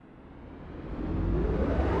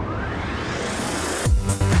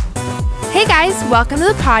Hey guys, welcome to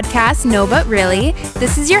the podcast, No But Really.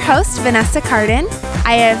 This is your host, Vanessa Cardin.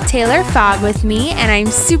 I have Taylor Fogg with me, and I'm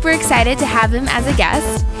super excited to have him as a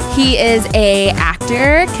guest. He is an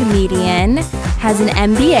actor, comedian, has an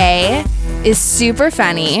MBA, is super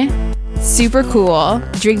funny, super cool,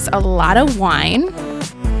 drinks a lot of wine,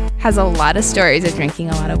 has a lot of stories of drinking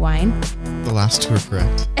a lot of wine. The last two are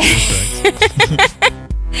correct.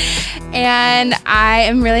 And I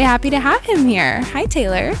am really happy to have him here. Hi,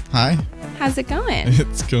 Taylor. Hi. How's it going?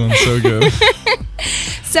 It's going so good.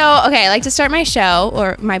 So, okay, I like to start my show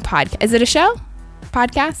or my podcast. Is it a show?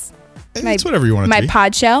 Podcast? It's whatever you want it My to be.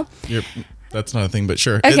 pod show? That's not a thing, but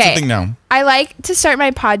sure. Okay. It's a thing now. I like to start my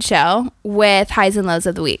pod show with highs and lows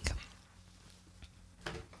of the week.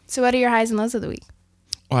 So what are your highs and lows of the week?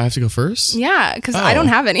 Oh, I have to go first? Yeah, because I don't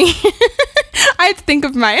have any. I have to think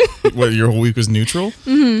of mine. What, your whole week was neutral?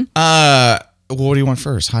 Mm-hmm. Well, what do you want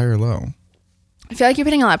first, high or low? I feel like you're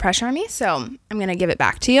putting a lot of pressure on me, so I'm going to give it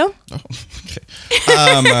back to you. Oh, okay.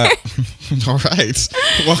 All right.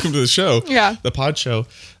 Welcome to the show. Yeah. The pod show.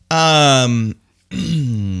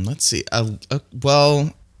 Let's see.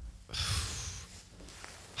 Well,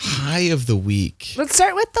 high of the week. Let's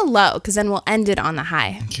start with the low, because then we'll end it on the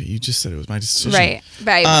high. Okay, you just said it was my decision. Right.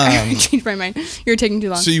 But I changed my mind. You're taking too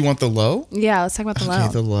long. So you want the low? Yeah, let's talk about the low.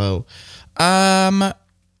 Okay, the low. I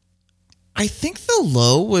think the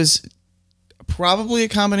low was probably a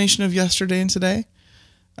combination of yesterday and today.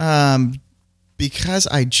 Because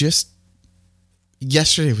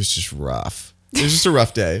yesterday was just rough. It was just a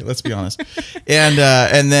rough day, let's be honest. And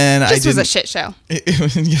then This was a shit show.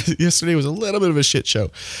 Yesterday was a little bit of a shit show.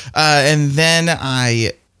 And then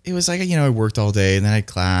it was like, I worked all day and then I had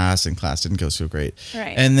class and class didn't go so great.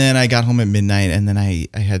 Right. And then I got home at midnight and then I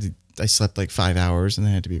slept like 5 hours and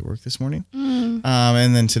then I had to be at work this morning.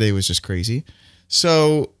 And then today was just crazy.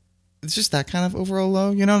 So it's just that kind of overall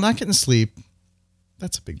low, not getting sleep.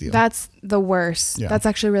 That's a big deal. That's the worst. Yeah. That's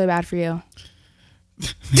actually really bad for you.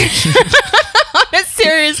 On a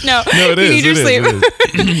serious note. No, it you is. Need your sleep.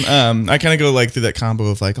 It is. I kind of go like through that combo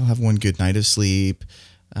of like, I'll have one good night of sleep,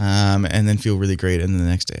 and then feel really great. And then the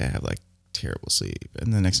next day I have like terrible sleep.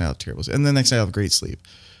 And the next night I'll have terrible sleep. And the next night I'll have great sleep.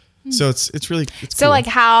 So it's really So cool. like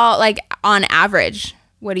how, like on average,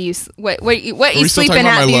 what do you what are you sleeping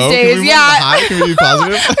at these low? days? Can we Yeah. the high? Can we be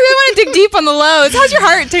positive? I really want to dig deep on the lows. How's your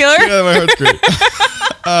heart, Taylor? Yeah, my heart's great.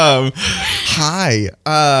 High.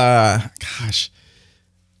 Gosh.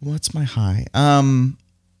 What's my high?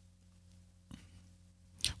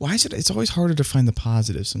 Why is it? It's always harder to find the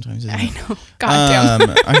positive sometimes. Isn't it? I know. God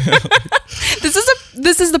damn.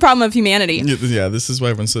 This is the problem of humanity. Yeah, this is why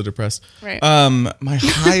everyone's so depressed. Right. My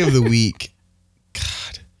high of the week.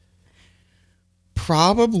 God.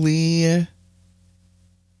 Probably.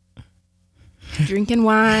 Drinking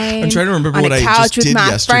wine. I'm trying to remember on what a I couch just with did my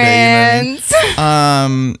yesterday. friends.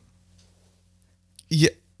 Yeah,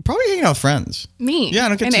 probably hanging out with friends. Me. Yeah, I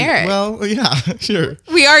don't get and to. Eric. Well, yeah, sure.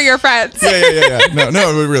 We are your friends. Yeah. No,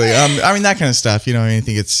 but really. I mean that kind of stuff. I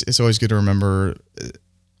think it's always good to remember.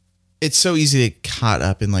 It's so easy to get caught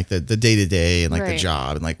up in like the day to day and like the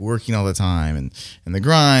job and like working all the time and the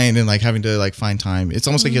grind and like having to like find time. It's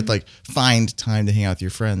almost like you have to like find time to hang out with your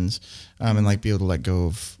friends and like be able to let go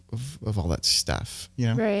of all that stuff.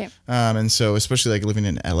 Right. And so especially like living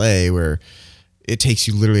in LA where it takes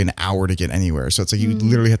you literally an hour to get anywhere. So it's like you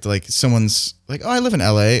literally have to like someone's like, oh, I live in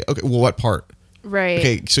LA. Okay, well, what part? Right.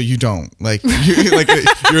 Okay, so you don't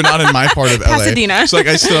you're not in my part of LA. Pasadena. So like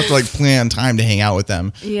I still have to like plan time to hang out with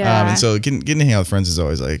them. Yeah. And so getting to hang out with friends is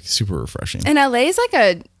always like super refreshing. And LA's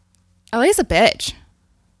a bitch.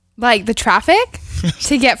 Like the traffic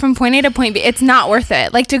to get from point A to point B, it's not worth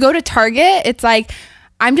it. Like to go to Target, it's like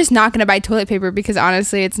I'm just not going to buy toilet paper because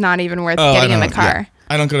honestly, it's not even worth getting in the car. Yeah.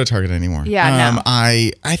 I don't go to Target anymore. Yeah, no.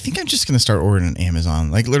 I think I'm just gonna start ordering on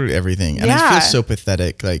Amazon, like literally everything. And I feel so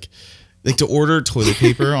pathetic, like to order toilet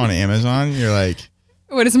paper on Amazon. You're like,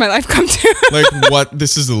 what does my life come to? like what?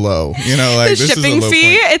 This is the low, like the this shipping is the low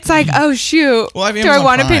fee. point. It's like, oh shoot. Well, do I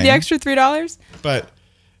want to pay the extra $3? But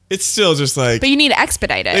it's still just like. But you need to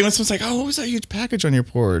expedite it. Like when someone's like, "Oh, what was that huge package on your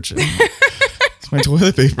porch?" It's my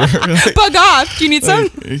toilet paper. Like, bug off. Do you need some?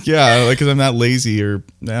 Yeah, like because I'm not lazy or.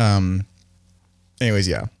 Anyways,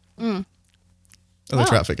 yeah. Other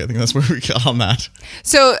traffic. I think that's where we got on that.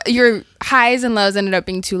 So your highs and lows ended up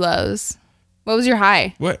being 2 lows. What was your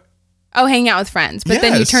high? What? Oh, hanging out with friends. But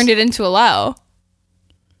then you turned it into a low.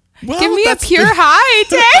 Well, give me a pure high,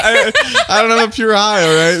 Tay. I don't have a pure high,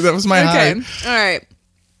 all right? That was my high. Okay. All right.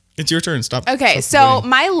 It's your turn. Stop. Okay. Stop So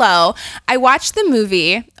my low, I watched the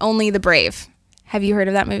movie Only the Brave. Have you heard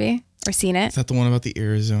of that movie or seen it? Is that the one about the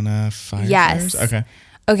Arizona fires? Yes. Okay.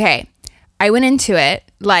 Okay. I went into it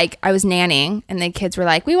like I was nannying, and the kids were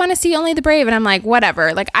like, we want to see Only the Brave. And I'm like,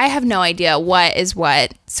 whatever. Like, I have no idea what is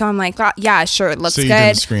what. So I'm like, oh, yeah, sure, it looks good. So you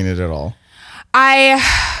didn't screen it at all?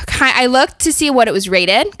 I looked to see what it was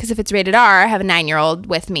rated, because if it's rated R, I have a 9-year-old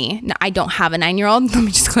with me. No, I don't have a 9-year-old. Let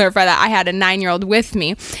me just clarify that. I had a 9-year-old with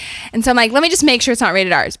me. And so I'm like, let me just make sure it's not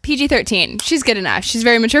rated R. It's PG-13. She's good enough. She's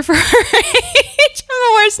very mature for her age. I'm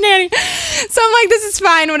the worst nanny. So I'm like, this is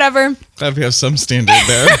fine, whatever. Glad we have some standard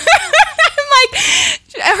there. I'm like,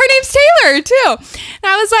 her name's Taylor, too. And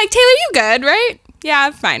I was like, Taylor, you good, right?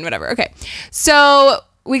 Yeah, fine, whatever. Okay. So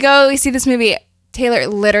we see this movie. Taylor,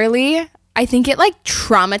 literally, I think it like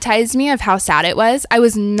traumatized me of how sad it was. I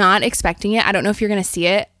was not expecting it. I don't know if you're going to see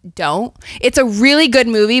it. Don't. It's a really good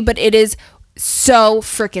movie, but it is so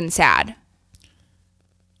freaking sad.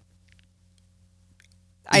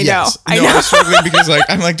 I know. I was struggling because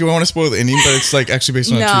I'm like, do I want to spoil the ending? But it's like actually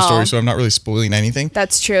based on a true story, so I'm not really spoiling anything.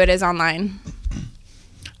 That's true. It is online.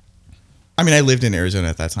 I mean, I lived in Arizona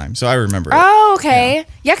at that time, so I remember it. Oh, okay.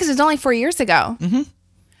 Yeah, because it was only 4 years ago. Mm-hmm.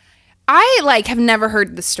 I have never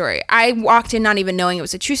heard the story. I walked in not even knowing it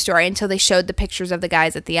was a true story until they showed the pictures of the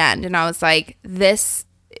guys at the end. And I was like, this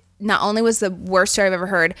not only was the worst story I've ever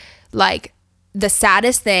heard, like the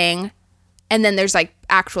saddest thing. And then there's like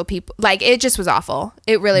actual people, like it just was awful.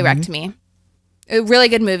 It really wrecked me. A really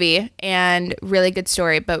good movie and really good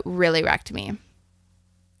story, but really wrecked me.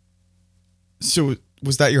 So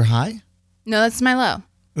was that your high? No, that's my low.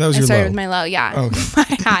 That was I your started low. with my low, yeah. Oh, okay. My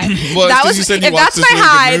high. Well, that was, you said if that's my really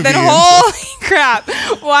high, then holy crap.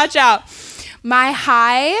 Watch out. My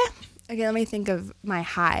high. Okay, let me think of my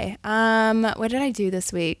high. What did I do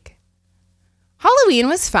this week? Halloween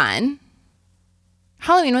was fun.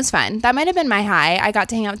 That might have been my high. I got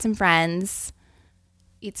to hang out with some friends,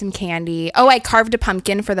 eat some candy. Oh, I carved a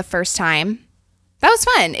pumpkin for the first time. That was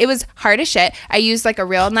fun. It was hard as shit. I used like a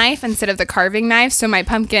real knife instead of the carving knife. So my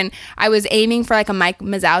pumpkin, I was aiming for like a Mike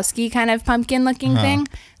Mazowski kind of pumpkin looking thing,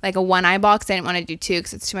 like a one eyeball, because I didn't want to do two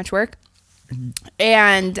because it's too much work.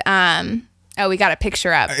 And we got a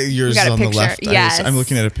picture up. Yours got is on the left. Yes. I'm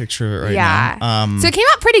looking at a picture of it right now. So it came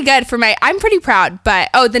out pretty good for I'm pretty proud.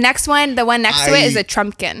 But the next one, the one next to it is a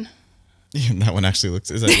Trumpkin. Yeah, that one actually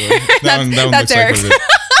looks. Is that yours? That one that's looks Eric's. like.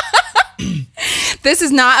 This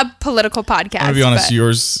is not a political podcast. I'm gonna be honest.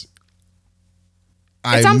 Yours.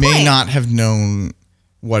 I may not have known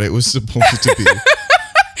what it was supposed to be.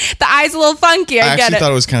 The eye's a little funky. I get it. actually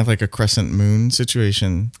thought it was kind of like a crescent moon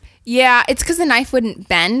situation. Yeah, it's because the knife wouldn't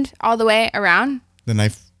bend all the way around. The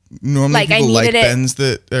knife. Normally, like, people like bends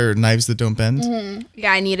that or knives that don't bend. Mm-hmm.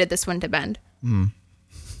 Yeah, I needed this one to bend.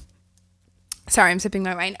 Sorry, I'm sipping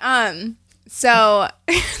my wine. So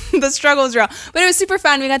the struggle was real, but it was super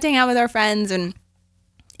fun. We got to hang out with our friends and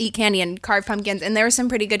eat candy and carve pumpkins, and there were some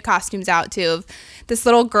pretty good costumes out too. This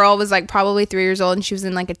little girl was like probably 3 years old, and she was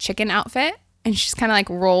in like a chicken outfit, and she's kind of like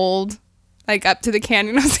rolled like up to the candy,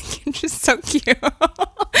 and I was like, you're just so cute.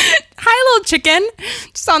 Hi, little chicken,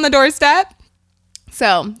 just on the doorstep.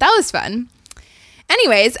 So that was fun.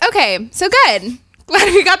 Anyways, okay, so good.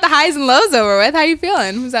 Glad we got the highs and lows over with. How you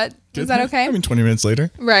feeling? Was that okay? I mean, 20 minutes later.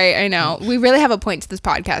 Right, I know. We really have a point to this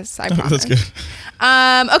podcast. I promise. That's good.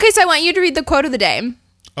 Okay, so I want you to read the quote of the day.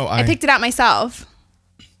 Oh, I picked it out myself.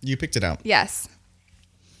 You picked it out. Yes.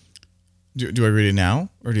 Do I read it now,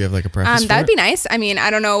 or do you have like a preface? That would be nice. I mean, I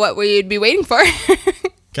don't know what we'd be waiting for.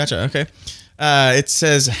 Gotcha. Okay. It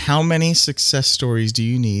says, "How many success stories do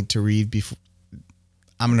you need to read before?"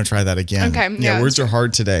 I'm gonna try that again. Okay. Yeah, words are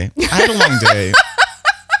hard today. I had a long day.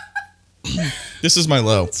 This is my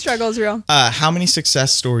low. Struggle's real. How many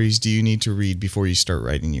success stories do you need to read before you start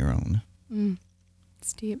writing your own?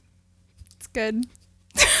 It's deep. It's good.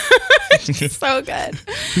 It's so good.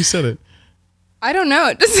 Who said it? I don't know.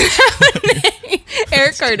 It doesn't have a name.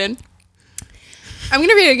 Eric Carden. I'm going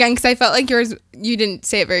to read it again because I felt like you didn't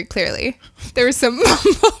say it very clearly. There was some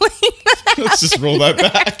mumbling. Let's just roll that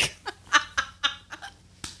back.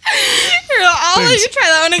 I'll let you try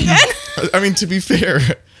that one again. I mean, to be fair,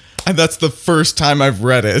 that's the first time I've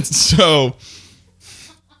read it, so...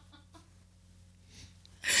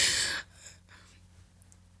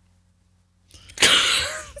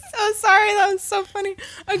 So sorry, that was so funny.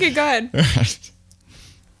 Okay, go ahead. All right.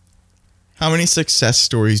 How many success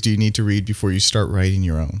stories do you need to read before you start writing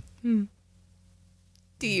your own?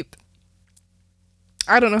 Deep.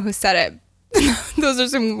 I don't know who said it. Those are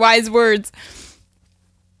some wise words.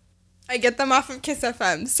 I get them off of Kiss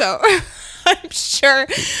FM, so I'm sure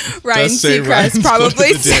Ryan Seacrest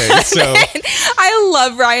probably said it. I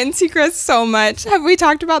love Ryan Seacrest so much. Have we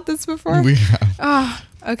talked about this before? We have. Oh,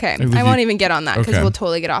 okay. I won't even get on that because we'll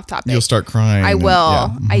totally get off topic. You'll start crying. I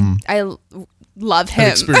will. Yeah. love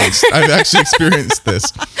him. I've actually experienced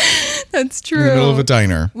this. That's true. In the middle of a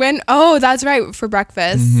diner. That's right, for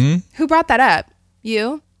breakfast. Mm-hmm. Who brought that up?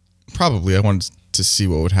 You? Probably. I wanted to see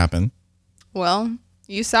what would happen. Well,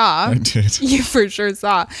 you saw. I did. You for sure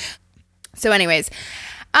saw. So anyways, so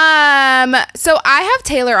I have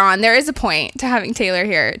Taylor on. There is a point to having Taylor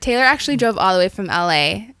here. Taylor actually drove all the way from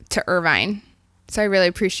LA to Irvine. So I really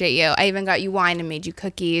appreciate you. I even got you wine and made you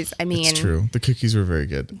cookies. I mean, it's true. The cookies were very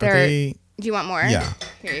good. Do you want more? Yeah.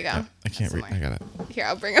 Here you go. I can't read. I got it. Here,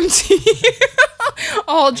 I'll bring them to you.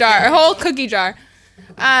 A whole cookie jar.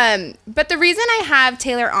 But the reason I have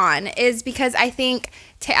Taylor on is because I think,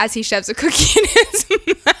 as he shoves a cookie in his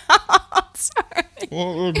mouth. Sorry.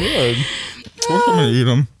 Well, they're good. Of course I'm going to eat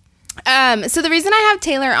them. So the reason I have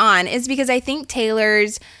Taylor on is because I think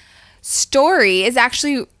Taylor's story is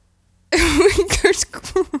actually... There's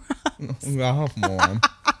more.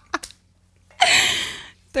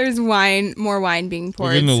 There's more wine being poured.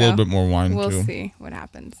 We're getting a little bit more wine, we'll too. We'll see what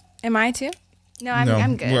happens. Am I too? No,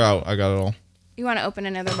 I'm good. We're out. I got it all. You want to open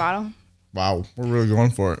another bottle? Wow, we're really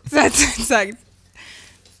going for it. That's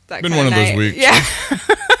been one of those weeks. Yeah.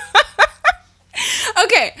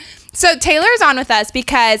 Okay, so Taylor's on with us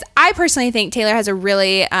because I personally think Taylor has a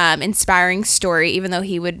really inspiring story, even though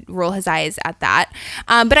he would roll his eyes at that.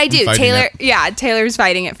 But I do. Taylor's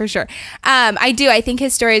fighting it for sure. I do. I think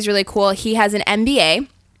his story is really cool. He has an MBA,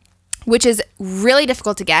 which is really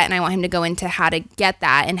difficult to get, and I want him to go into how to get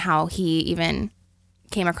that and how he even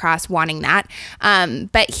came across wanting that.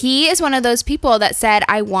 But he is one of those people that said,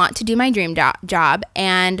 I want to do my dream job,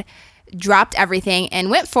 and dropped everything and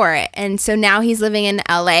went for it. And so now he's living in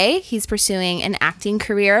LA. He's pursuing an acting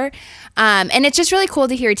career. And it's just really cool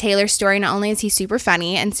to hear Taylor's story. Not only is he super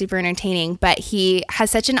funny and super entertaining, but he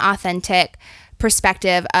has such an authentic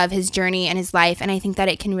perspective of his journey and his life. And I think that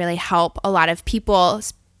it can really help a lot of people,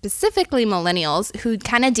 specifically millennials, who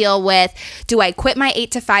kind of deal with, do I quit my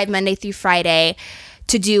 8 to 5 Monday through Friday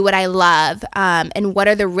to do what I love? And what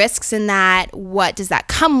are the risks in that? What does that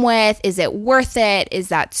come with? Is it worth it? Is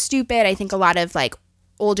that stupid? I think a lot of like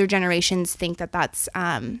older generations think that that's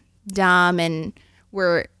dumb, and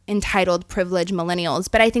we're entitled, privileged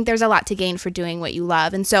millennials. But I think there's a lot to gain for doing what you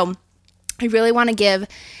love. And so I really want to give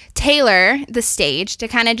Taylor the stage to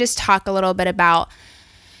kind of just talk a little bit about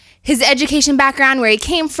his education background, where he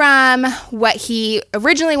came from, what he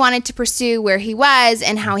originally wanted to pursue, where he was,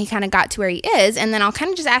 and how he kind of got to where he is. And then I'll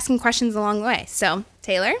kind of just ask him questions along the way. So,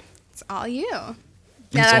 Taylor, it's all you.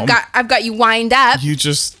 Now I've got you wind up. You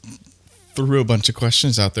just threw a bunch of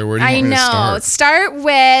questions out there. Where do you want me to start? Start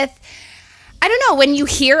with, I don't know, when you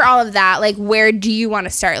hear all of that, like, where do you want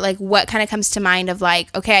to start? Like, what kind of comes to mind of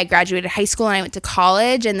like, okay, I graduated high school and I went to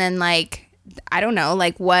college, and then like, I don't know,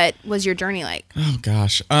 like, what was your journey like? Oh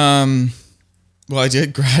gosh. Well, I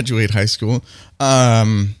did graduate high school.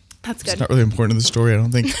 That's good. It's not really important to the story, I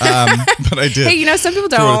don't think. But I did. Hey, some people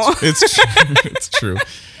don't. It's true. It's true.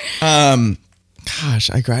 Gosh,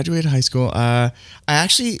 I graduated high school. I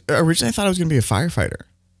actually originally thought I was going to be a firefighter.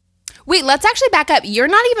 Wait, let's actually back up. You're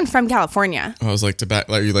not even from California. I was like,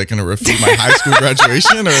 are you like going to refute my high school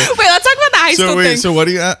graduation? Or? Wait, let's talk about the high school thing. So what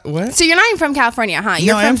do you, what? So you're not even from California, huh?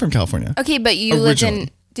 I am from California. Okay, but you lived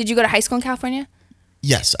did you go to high school in California?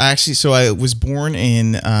 Yes, so I was born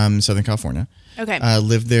in Southern California. Okay. I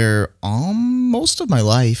lived there most of my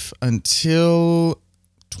life until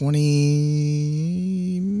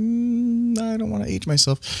 20, I don't want to age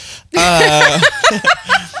myself.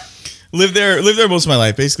 Lived there most of my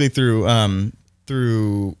life, basically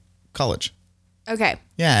through college. Okay.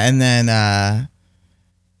 Yeah, and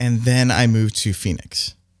then I moved to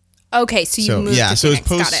Phoenix. Okay, so you moved to Phoenix. So it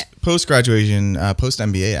was post graduation, post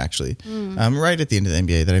MBA actually. Right at the end of the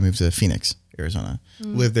MBA, that I moved to Phoenix, Arizona.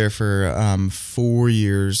 Lived there for 4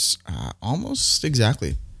 years, almost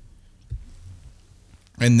exactly.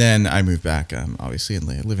 And then I moved back, obviously, and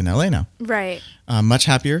live in LA now. Right. Much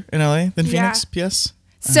happier in LA than Phoenix. P.S.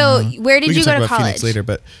 So where did you go to college? Phoenix later,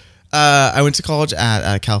 but I went to college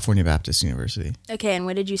at California Baptist University. Okay, and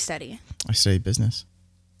what did you study? I studied business.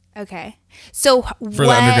 Okay, so for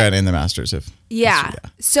the undergrad and the master's. Yeah.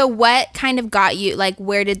 So what kind of got you? Like,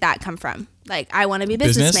 where did that come from? Like, I want to be a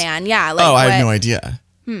businessman. Yeah. Like, I have no idea.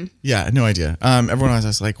 Yeah, no idea. Everyone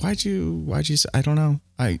was like, "Why'd you?" I don't know.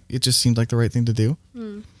 It just seemed like the right thing to do. I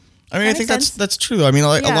mean, I think that's true. I mean,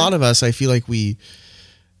 like, a lot of us, I feel like we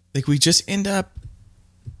just end up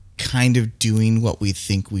kind of doing what we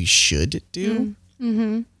think we should do.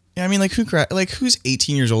 Mm-hmm. Yeah, I mean, like who's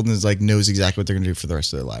 18 years old and is like knows exactly what they're gonna do for the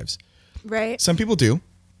rest of their lives? Right. Some people do,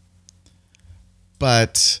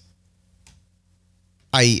 but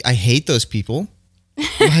I hate those people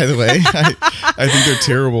by the way. I think they're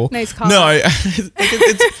terrible. Nice call. No,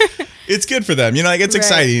 it's good for them. You know, like it's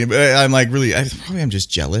exciting. But I'm like I'm just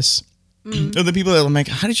jealous of the people that I'm like,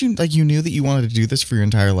 how did you, like, you knew that you wanted to do this for your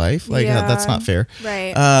entire life? Like, that's not fair.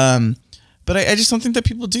 Right. But I just don't think that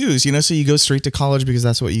people do. You know, so you go straight to college because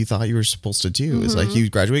that's what you thought you were supposed to do. Is like you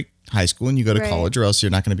graduate high school and you go to college, or else you're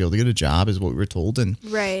not going to be able to get a job, is what we were told. And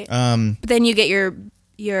but then you get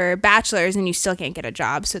your bachelor's and you still can't get a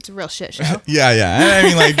job, so it's a real shit show. yeah. And I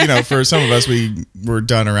mean, like, you know, for some of us, we were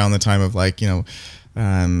done around the time of, like, you know,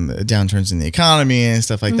 downturns in the economy and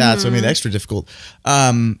stuff like that. So I mean, extra difficult.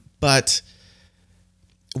 But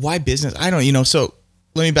why business? I don't, you know, so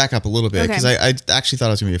let me back up a little bit, because I actually thought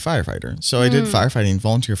I was going to be a firefighter. So I did firefighting,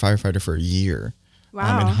 volunteer firefighter for a year in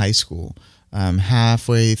high school,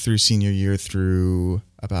 halfway through senior year through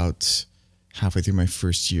about halfway through my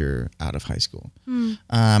first year out of high school.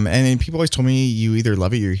 And then people always told me, you either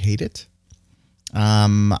love it or you hate it.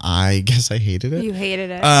 I guess I hated it. You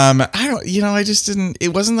hated it. I don't, you know, I just didn't, it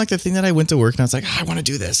wasn't like the thing that I went to work and I was like, I want to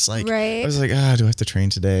do this. Like, I was like, do I have to train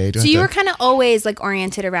today? So you were kind of always like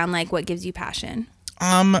oriented around like what gives you passion.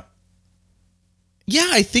 Yeah,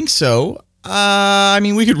 I think so. I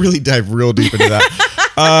mean, we could really dive real deep into that.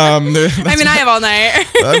 I mean, I have all night.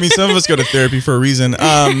 I mean, some of us go to therapy for a reason.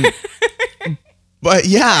 But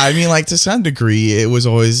yeah, I mean, like, to some degree, it was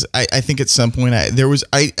always, I think at some point I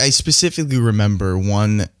specifically remember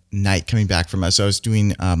one night coming back from us. So I was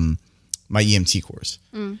doing my EMT course,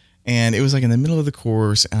 and it was like in the middle of the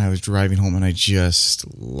course, and I was driving home and I just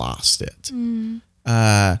lost it.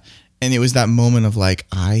 And it was that moment of like,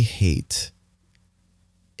 I hate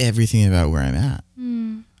everything about where I'm at.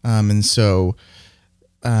 And so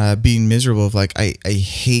being miserable of like, I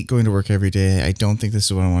hate going to work every day. I don't think this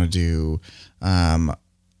is what I want to do. I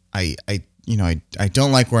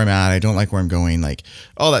don't like where I'm at. I don't like where I'm going. Like,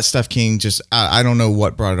 all that stuff came just, I don't know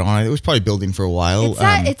what brought it on. It was probably building for a while.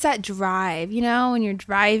 It's that drive, you know, when you're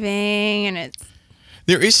driving and it's.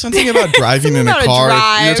 There is something about driving in a car.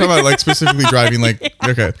 You're talking about like specifically driving, like,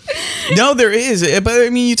 okay. No, there is. But I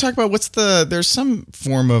mean, you talk about there's some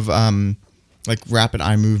form of, like rapid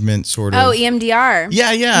eye movement sort of. Oh, EMDR.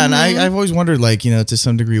 Yeah. And I've always wondered, like, you know, to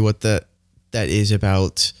some degree what that is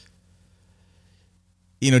about,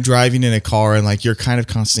 you know, driving in a car and like you're kind of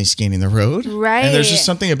constantly scanning the road. Right. And there's just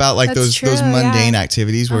something about like those mundane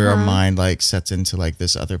activities where our mind like sets into like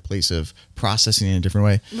this other place of processing in a different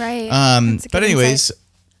way. Right. But anyways,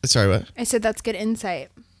 sorry, what? I said that's good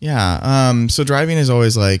insight. Yeah. So driving is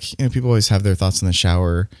always like, you know, people always have their thoughts in the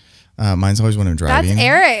shower. Mine's always when I'm driving. That's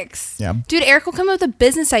Eric's. Yeah. Dude, Eric will come up with a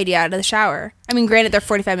business idea out of the shower. I mean, granted, they're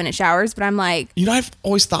 45-minute showers, but I'm like... You know, I've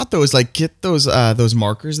always thought, though, is like get those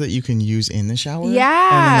markers that you can use in the shower. Yeah.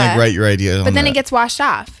 And then like write your idea on But then it gets washed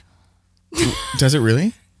off. Does it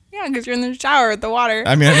really? Yeah, because you're in the shower with the water.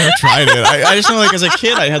 I mean, I've never tried it. I just know, like, as a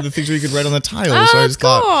kid, I had the things where you could write on the tile. So I just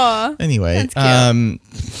thought... Anyway.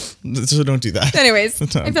 So don't do that. Anyways, I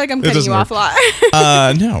feel like I'm cutting you off a lot.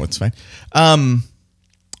 No, it's fine.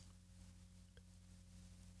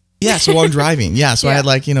 Yeah, so while I'm driving, so I had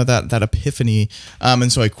like, you know, that epiphany,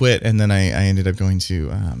 and so I quit, and then I ended up going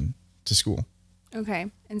to school.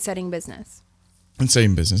 Okay, and studying business.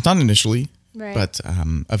 Not initially, but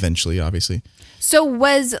eventually, obviously. So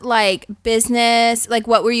was like business, like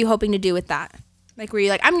what were you hoping to do with that? Like, were you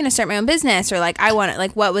like, I'm going to start my own business, or like I want it?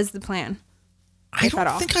 Like, what was the plan? I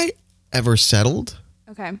don't think I ever settled.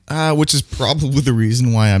 Okay. Which is probably the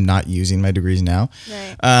reason why I'm not using my degrees now.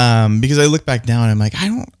 Right. Because I look back now and I'm like, I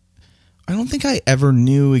don't think I ever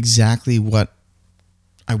knew exactly what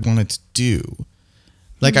I wanted to do.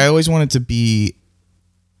 Like, I always wanted to be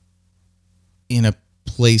in a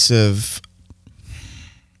place of,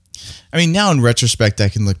 I mean, now in retrospect, I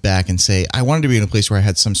can look back and say, I wanted to be in a place where I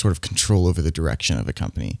had some sort of control over the direction of a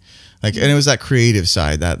company. Like, and it was that creative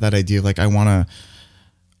side, that idea of like, I want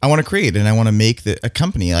to create and I want to make a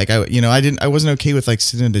company. Like, I wasn't okay with like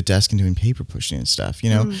sitting at a desk and doing paper pushing and stuff, you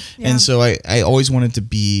know? And so I always wanted to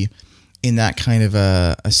be in that kind of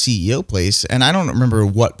a CEO place. And I don't remember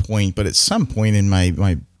what point, but at some point in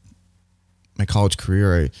my college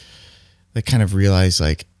career, I kind of realized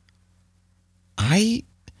like, I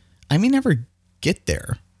may never get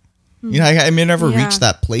there. You know, I may never reach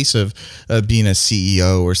that place of being a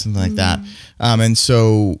CEO or something like that. And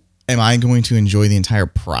so am I going to enjoy the entire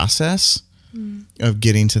process of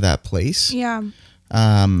getting to that place? Yeah.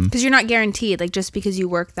 Because you're not guaranteed. Like, just because you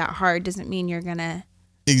work that hard doesn't mean you're going to.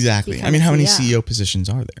 Exactly. I mean, how many CEO positions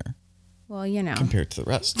are there? Well, you know. Compared to the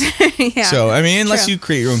rest. Yeah. So, I mean, unless you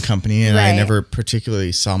create your own company, and I never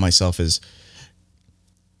particularly saw myself as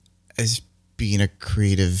being a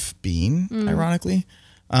creative being, ironically.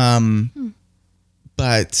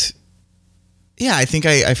 But yeah, I think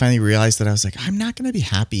I finally realized that I was like, I'm not going to be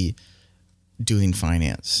happy doing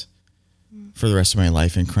finance for the rest of my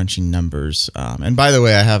life and crunching numbers. And by the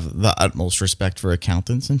way, I have the utmost respect for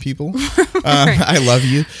accountants and people. I love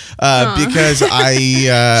you because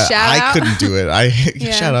I couldn't do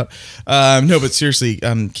it. Shout out. No, but seriously,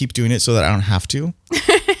 keep doing it so that I don't have to.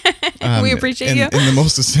 We appreciate you in the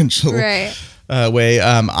most essential way.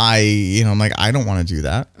 I'm like, I don't want to do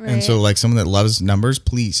that. Right. And so like someone that loves numbers,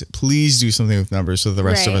 please do something with numbers so the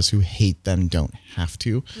rest of us who hate them don't have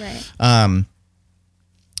to. Right.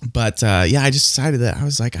 But I just decided that I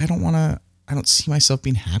was like, I don't see myself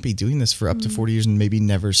being happy doing this for up to 40 years and maybe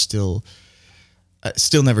still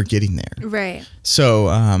never getting there. Right. So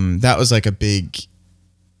that was like a big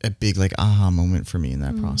like aha moment for me in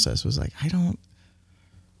that process. Was like,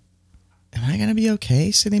 am I going to be okay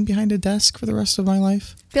sitting behind a desk for the rest of my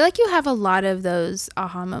life? I feel like you have a lot of those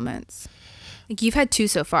aha moments. Like you've had 2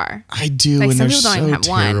 so far. I do, like and some they're people don't even so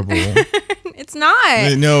have terrible. It's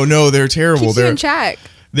not. No, they're terrible. Keeps you in check.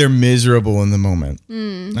 They're miserable in the moment.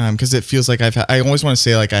 Because it feels like I always want to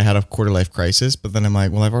say like I had a quarter life crisis, but then I'm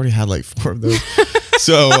like, well, I've already had like 4 of those.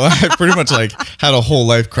 So I pretty much like had a whole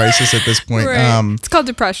life crisis at this point. Right. It's called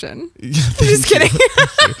depression. Just kidding.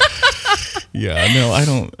 Yeah, no, I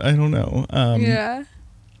don't know.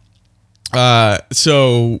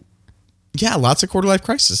 So yeah, lots of quarter life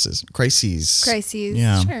crises.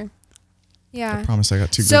 Yeah. Sure. Yeah. I promise I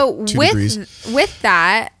got 2 degrees. So with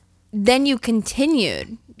that, then you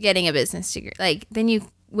continued getting a business degree. Like then you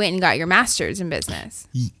went and got your master's in business.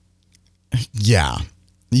 Yeah.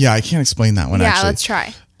 Yeah, I can't explain that one actually. Yeah, let's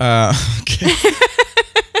try. Okay.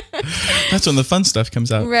 That's when the fun stuff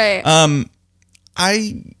comes out. Right.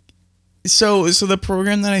 So the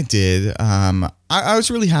program that I did, I was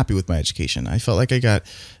really happy with my education. I felt like I got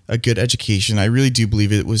a good education. I really do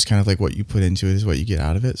believe it was kind of like what you put into it is what you get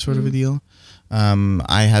out of it, sort of a deal.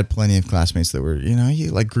 I had plenty of classmates that were,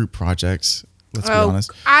 like group projects. Let's be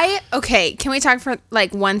honest. Can we talk for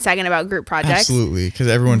like 1 second about group projects? Absolutely, because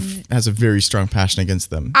everyone has a very strong passion against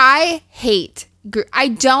them. I hate group. I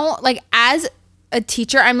don't like, as a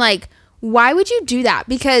teacher, I'm like, why would you do that?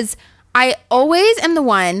 Because I always am the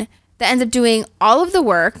one that ends up doing all of the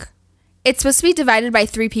work. It's supposed to be divided by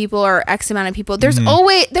 3 people or X amount of people. There's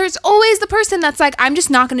always the person that's like, I'm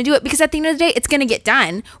just not going to do it, because at the end of the day, it's going to get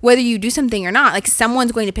done whether you do something or not. Like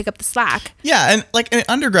someone's going to pick up the slack. Yeah, and like in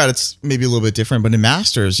undergrad, it's maybe a little bit different, but in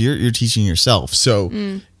masters, you're teaching yourself. So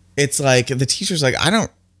it's like the teacher's like, I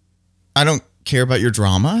don't care about your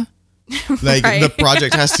drama. Like the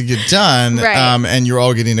project has to get done, and you're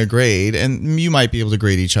all getting a grade, and you might be able to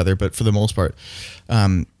grade each other, but for the most part,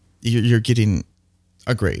 you're getting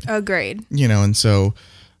a grade. And so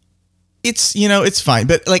it's fine.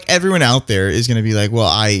 But like everyone out there is going to be like, well,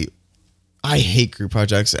 I hate group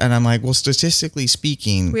projects. And I'm like, well, statistically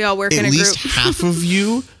speaking, we all work in a group. At least half of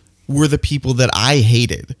you were the people that I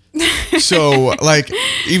hated. So like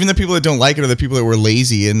even the people that don't like it are the people that were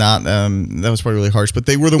lazy and not, that was probably really harsh, but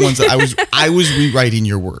they were the ones that I was rewriting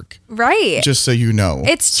your work. Right. Just so you know.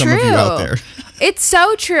 It's some true. of you out there. It's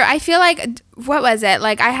so true. I feel like, what was it?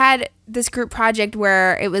 Like I had this group project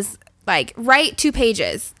where it was like, write 2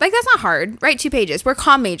 pages. Like that's not hard. Write 2 pages. We're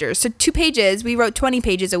comm majors. So 2 pages, we wrote 20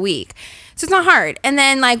 pages a week. So it's not hard. And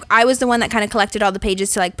then like I was the one that kind of collected all the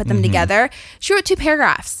pages to like put them together. She wrote 2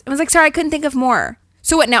 paragraphs. I was like, sorry, I couldn't think of more.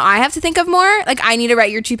 So what, now I have to think of more? Like I need to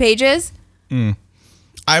write your 2 pages? I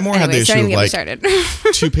more had the issue of like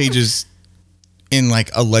 2 pages in like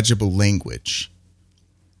a legible language.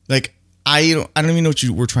 Like I don't even know what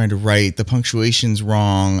you were trying to write. The punctuation's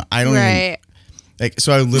wrong. I don't even like.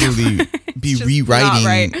 So I would literally be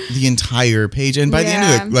rewriting the entire page, and by the end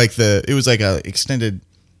of it was like a extended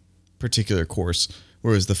particular course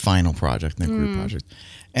where it was the final project and the group project,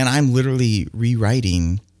 and I'm literally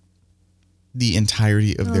rewriting the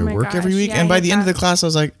entirety of their work every week. And by the end of the class, I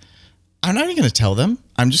was like, I'm not even going to tell them.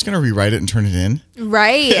 I'm just going to rewrite it and turn it in.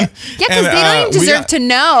 Right. Yeah, because they don't even deserve to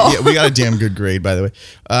know. Yeah, we got a damn good grade, by the way.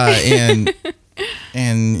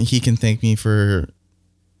 And he can thank me for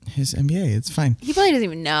his MBA. It's fine. He probably doesn't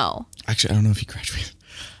even know. Actually, I don't know if he graduated.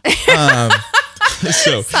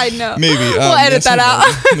 So side note. Maybe. We'll edit that out.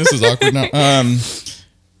 This is awkward now.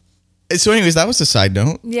 So anyways, that was a side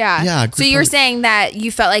note. Yeah. Yeah. So you're saying that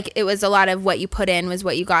you felt like it was a lot of what you put in was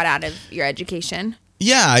what you got out of your education?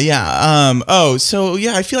 Yeah. So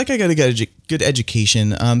I feel like I got a good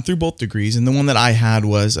education through both degrees. And the one that I had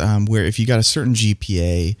was where if you got a certain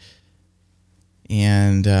GPA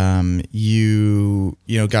and you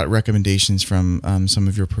got recommendations from some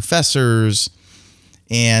of your professors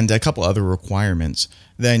and a couple other requirements,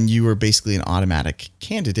 then you were basically an automatic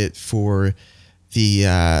candidate for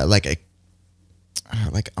like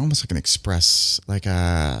almost like an express, like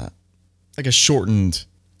a shortened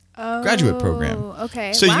graduate program.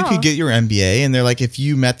 Okay. So you could get your MBA, and they're like, if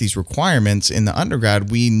you met these requirements in the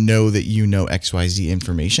undergrad, we know that you know XYZ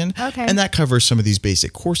information. Okay. And that covers some of these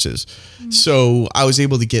basic courses. So I was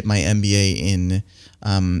able to get my MBA in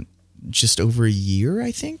just over a year,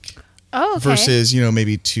 I think. Oh, okay. Versus,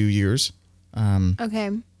 maybe 2 years.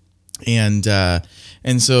 Okay. And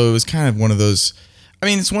so it was kind of one of those. I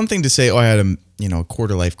mean, it's one thing to say, I had a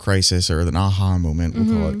quarter life crisis or an aha moment, we'll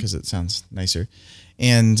call it, because it sounds nicer.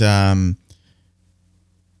 And so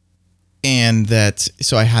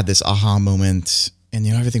I had this aha moment, and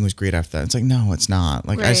everything was great after that. It's like, no, it's not.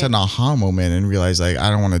 Like, I just had an aha moment and realized, like, I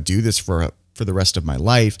don't want to do this for the rest of my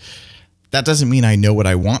life. That doesn't mean I know what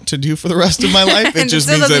I want to do for the rest of my life. It just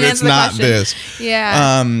means that it's not this.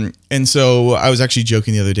 Yeah. And so I was actually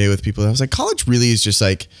joking the other day with people. I was like, college really is just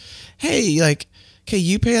like, hey, like, okay,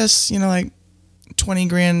 you pay us, like 20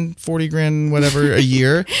 grand, 40 grand, whatever a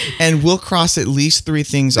year, and we'll cross at least 3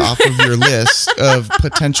 things off of your list of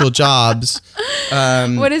potential jobs.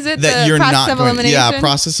 What is it? That the you're process not of going, elimination? yeah,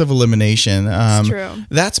 process of elimination. It's true.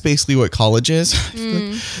 That's basically what college is.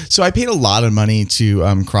 So I paid a lot of money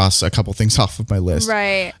to cross a couple things off of my list.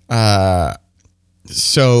 Right.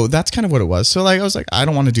 So that's kind of what it was. So like I was like, I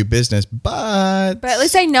don't want to do business, but at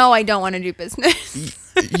least I know I don't want to do business.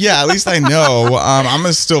 Yeah, at least I know. I'm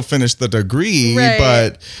gonna still finish the degree, right.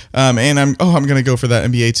 but and I'm gonna go for that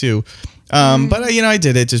MBA too. But I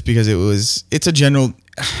did it just because it's a general.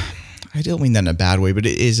 I don't mean that in a bad way, but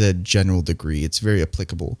it is a general degree. It's very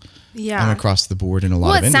applicable. Yeah. Across the board in a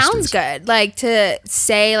lot of industries. Well, it sounds good. Like to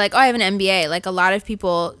say like, oh, I have an MBA. Like a lot of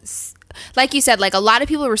people, like you said, like a lot of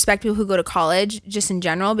people respect people who go to college just in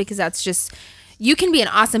general, because that's just, you can be an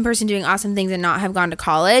awesome person doing awesome things and not have gone to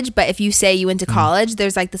college. But if you say you went to college,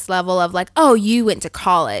 there's like this level of like, oh, you went to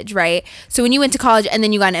college, right? So when you went to college and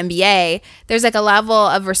then you got an MBA, there's like a level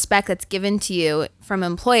of respect that's given to you from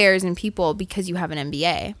employers and people because you have an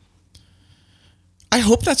MBA. I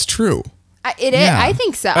hope that's true. It is. Yeah. I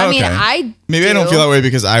think so. I mean, I don't feel that way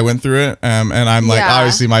because I went through it, and I'm like,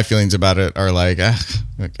 obviously, my feelings about it are like, I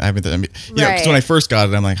haven't done. Because when I first got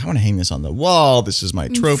it, I'm like, I want to hang this on the wall. This is my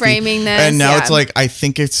trophy. Framing this, and now it's like, I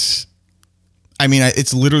think it's. I mean,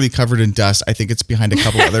 it's literally covered in dust. I think it's behind a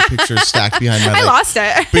couple other pictures stacked behind my. I lost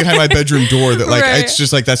it behind my bedroom door. That like it's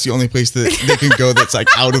just like that's the only place that they can go that's like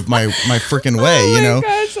out of my freaking way. Oh my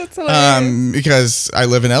gosh, that's hilarious. Because I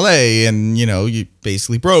live in LA, and you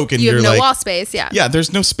basically broke, and you have you're no like, wall space. Yeah. Yeah,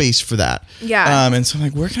 there's no space for that. Yeah. And so I'm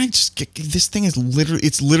like, where can I just get this thing? It's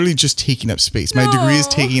literally just taking up space. My degree is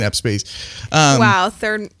taking up space. Wow.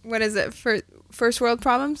 What is it for? First world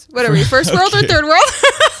problems? What are we? First world or third world?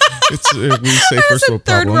 We say first world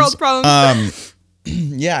third problems. World problems.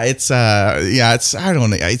 It's I don't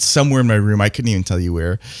know. It's somewhere in my room. I couldn't even tell you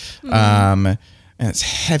where. And it's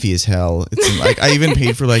heavy as hell. It's like I even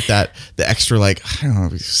paid for like the extra like I don't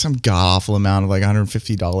know some god awful amount of like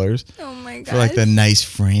 $150. Oh my god! For like the nice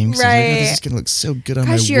frame. Right. I was like, this is gonna look so good on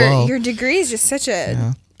my wall. Your degree is just such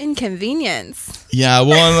a inconvenience. Yeah,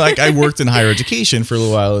 well, like I worked in higher education for a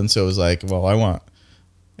little while, and so it was like, well, I want,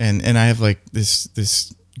 and I have like this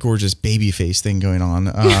gorgeous baby face thing going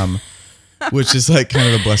on, which is like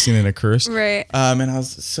kind of a blessing and a curse, right? And I was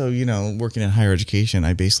so working in higher education,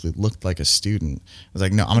 I basically looked like a student. I was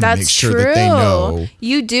like, no, I'm gonna make sure that they know.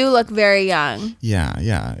 You do look very young.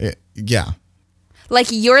 Yeah. Like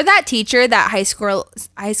you're that teacher that high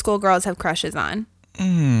school girls have crushes on.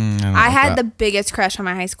 I had the biggest crush on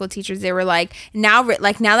my high school teachers. They were like, now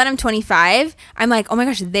that I'm 25, I'm like, oh my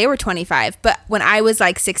gosh, they were 25. But when I was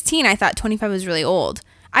like 16, I thought 25 was really old.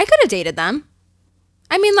 I could have dated them.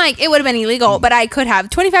 I mean, like it would have been illegal, but I could have.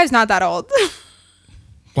 25 is not that old.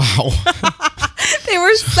 Wow. They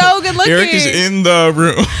were so good looking. Eric is in the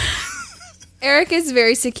room. Eric is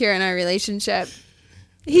very secure in our relationship.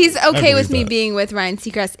 He's okay with me being with Ryan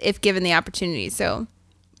Seacrest if given the opportunity. So.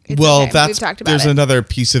 Well, okay. We've talked about there's another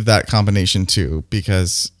piece of that combination too,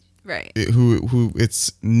 because who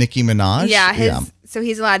it's Nicki Minaj. Yeah, so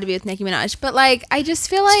he's allowed to be with Nicki Minaj, but like I just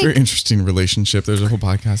feel like it's a very interesting relationship. There's a whole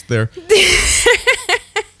podcast there.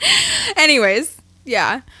 Anyways,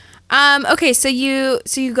 yeah. Okay, so you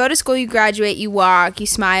go to school, you graduate, you walk, you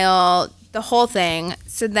smile, the whole thing.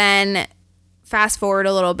 So then, fast forward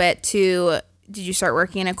a little bit to. Did you start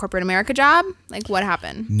working in a corporate America job? Like what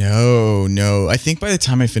happened? No. I think by the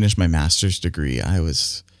time I finished my master's degree, I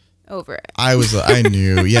was over it. I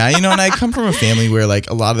knew. Yeah. And I come from a family where like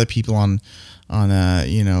a lot of the people on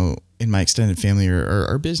in my extended family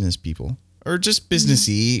are business people. or just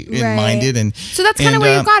businessy minded, and so that's kind of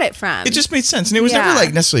where you got it from. It just made sense, and it was never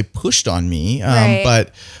like necessarily pushed on me.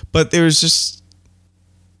 But there was just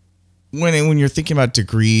when you're thinking about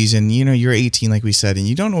degrees, and you're 18, like we said, and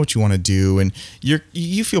you don't know what you want to do, and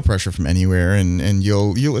you feel pressure from anywhere, and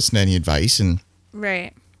you'll listen to any advice, and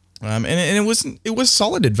right. And it was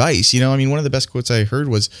solid advice. I mean, one of the best quotes I heard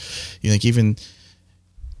was, like even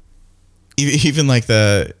like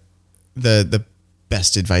the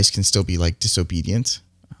best advice can still be like disobedient.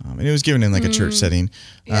 And it was given in like a church setting.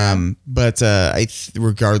 Yeah. But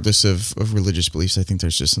regardless of religious beliefs, I think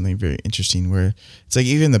there's just something very interesting where it's like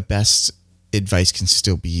even the best advice can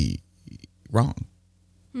still be wrong.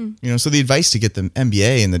 So the advice to get the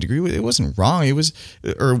MBA and the degree, it wasn't wrong. It wasn't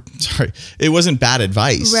bad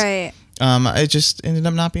advice. Right. It just ended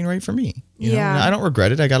up not being right for me. You know? I don't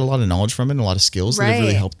regret it. I got a lot of knowledge from it and a lot of skills that have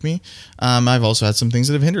really helped me. I've also had some things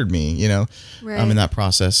that have hindered me, in that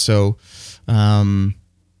process. So, so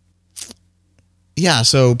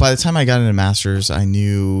by the time I got into master's, I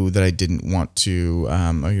knew that I didn't want to,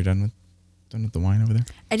 you're done with the wine over there?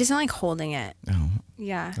 I just don't like holding it. Oh.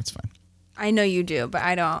 Yeah. That's fine. I know you do, but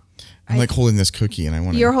I don't. I'm like holding this cookie and I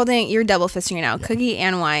want to. You're double fisting right now. Yeah. Cookie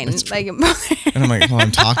and wine. Like, and I'm like, well,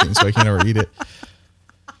 I'm talking, so I can't ever eat it.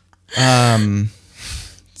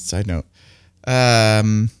 Side note.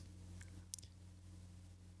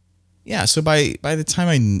 So by the time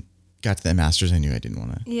I got to the master's, I knew I didn't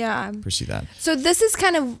want to pursue that. So this is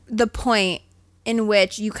kind of the point in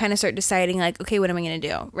which you kind of start deciding like, okay, what am I going to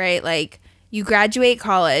do? Right? Like you graduate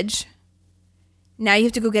college. Now you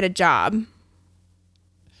have to go get a job.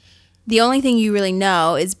 The only thing you really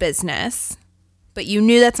know is business, but you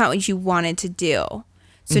knew that's not what you wanted to do.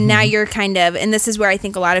 So now you're kind of, and this is where I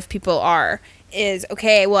think a lot of people are, is,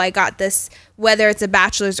 okay, well, I got this, whether it's a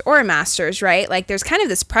bachelor's or a master's, right? Like there's kind of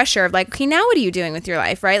this pressure of like, okay, now what are you doing with your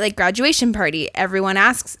life, right? Like graduation party, everyone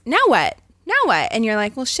asks, now what? Now what? And you're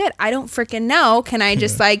like, well, shit, I don't freaking know. Can I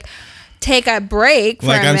just like take a break for a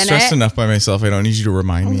minute? I'm stressed enough by myself. I don't need you to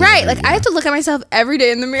remind me. Right. Like I have to look at myself every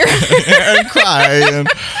day in the mirror and cry.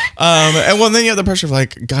 And then you have the pressure of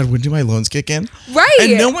like, God, when do my loans kick in? Right.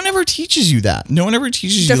 And no one ever teaches you that. No one ever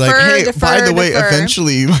teaches you like, hey, by the way,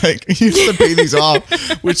 eventually like you have to pay these off,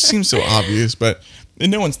 which seems so obvious, but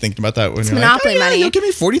no one's thinking about that when it's you're monopoly like, money. You'll give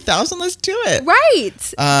me $40,000. Let's do it.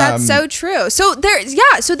 Right. That's so true. So there's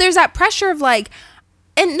that pressure of like,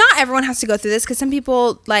 and not everyone has to go through this because some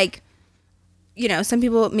people like, some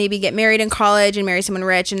people maybe get married in college and marry someone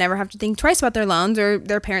rich and never have to think twice about their loans or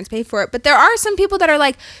their parents pay for it. But there are some people that are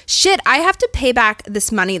like, shit, I have to pay back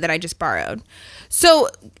this money that I just borrowed. So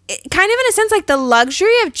kind of in a sense, like the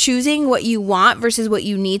luxury of choosing what you want versus what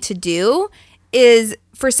you need to do is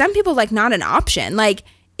for some people like not an option. Like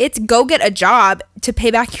it's go get a job to pay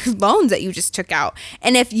back your loans that you just took out.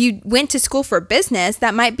 And if you went to school for business,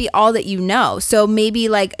 that might be all that you know. So maybe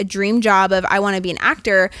like a dream job of I want to be an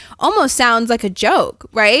actor almost sounds like a joke,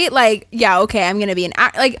 right? Like, yeah, okay, I'm going to be an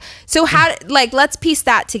actor. Like, so how, like, let's piece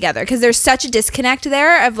that together. Cause there's such a disconnect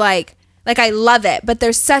there of like I love it, but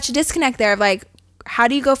there's such a disconnect there of like, how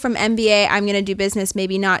do you go from MBA, I'm going to do business,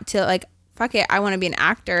 maybe not to like, fuck it, I want to be an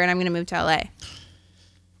actor and I'm going to move to LA.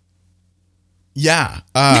 Yeah.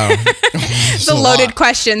 It's a loaded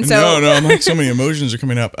question. So no, I'm like so many emotions are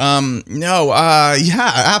coming up.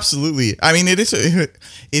 Yeah, absolutely. I mean, it is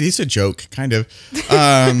a joke, kind of.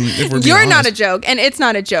 If we're being You're honest. not a joke, and it's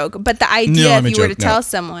not a joke. But the idea, if you were to tell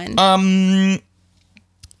someone, I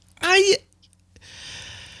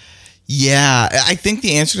think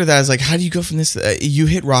the answer to that is like, how do you go from this? You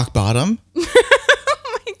hit rock bottom.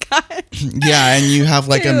 Oh my God. Yeah, and you have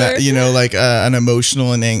like an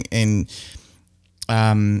emotional and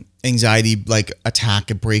anxiety like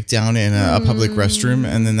attack, a breakdown in a public restroom,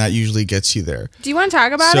 and then that usually gets you there. Do you want to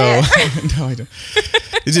talk about it? No, I don't.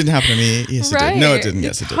 It didn't happen to me. Yes, right. It did. No, it didn't.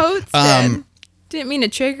 Yes, it did. Didn't mean to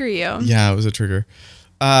trigger you. Yeah, it was a trigger.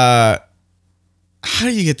 How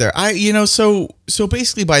do you get there? So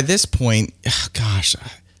basically by this point, gosh,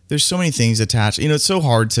 there's so many things attached. It's so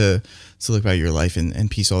hard to look at your life and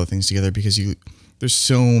piece all the things together because there's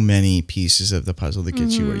so many pieces of the puzzle that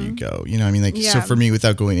gets you where you go. So for me,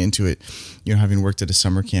 without going into it, having worked at a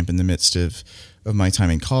summer camp in the midst of my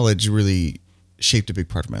time in college really shaped a big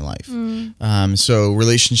part of my life. So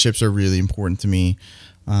relationships are really important to me.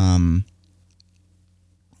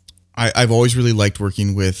 I've always really liked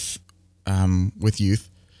working with youth,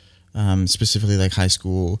 specifically like high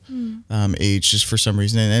school age, just for some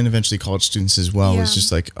reason, and eventually college students as well. It's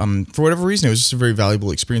just like for whatever reason, it was just a very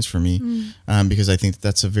valuable experience for me because I think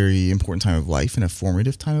that's a very important time of life and a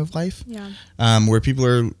formative time of life where people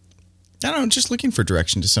are, I don't know, just looking for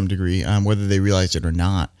direction to some degree, whether they realize it or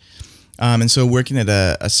not. And so working at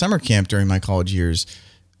a summer camp during my college years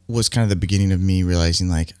was kind of the beginning of me realizing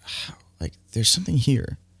like there's something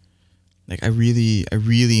here. Like I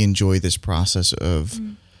really enjoy this process of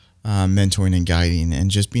mentoring and guiding,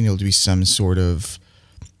 and just being able to be some sort of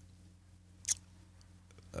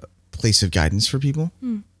place of guidance for people.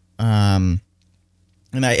 And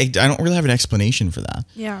I don't really have an explanation for that.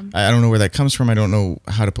 Yeah. I don't know where that comes from. I don't know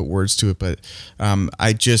how to put words to it, but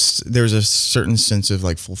there's a certain sense of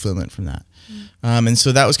like fulfillment from that. And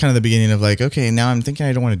so that was kind of the beginning of like, okay, now I'm thinking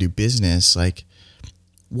I don't want to do business. Like,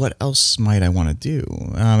 what else might I want to do?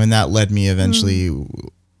 And that led me eventually,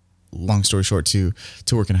 long story short, to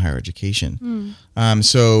work in higher education.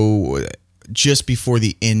 So just before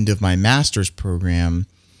the end of my master's program,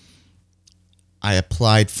 I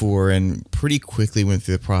applied for and pretty quickly went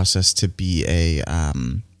through the process to be a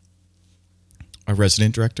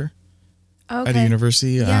resident director at a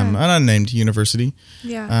university, an unnamed university.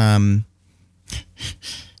 Yeah.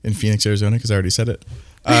 In Phoenix, Arizona, because I already said it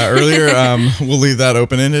earlier. We'll leave that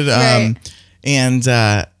open-ended. Right. And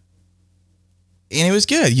it was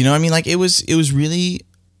good. You know, I mean, like it was really,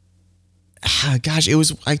 gosh,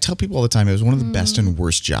 I tell people all the time, it was one of the best and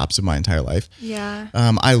worst jobs of my entire life. Yeah.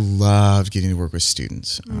 I loved getting to work with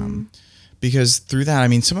students because through that, I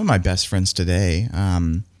mean, some of my best friends today,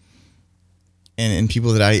 and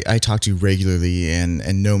people that I talk to regularly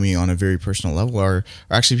and know me on a very personal level are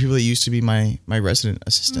actually people that used to be my resident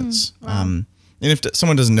assistants. Wow. And if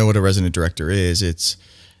someone doesn't know what a resident director is, it's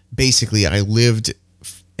basically I lived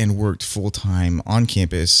and worked full time on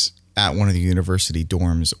campus at one of the university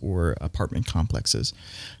dorms or apartment complexes,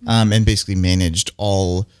 and basically managed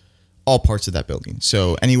all parts of that building.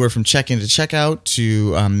 So anywhere from check-in to check-out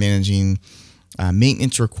to managing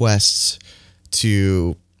maintenance requests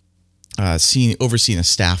to overseeing a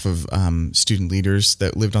staff of student leaders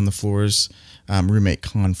that lived on the floors, roommate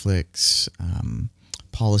conflicts,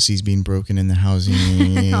 policies being broken in the housing.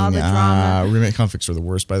 All the drama. Roommate conflicts are the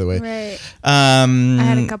worst, by the way. Right. I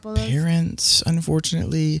had a couple of those. Parents,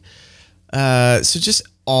 unfortunately. So just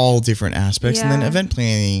all different aspects. Yeah. And then event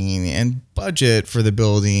planning and budget for the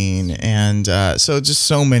building. And so just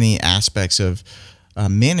so many aspects of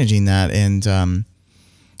managing that. And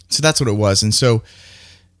so that's what it was. And so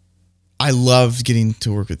I loved getting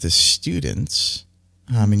to work with the students.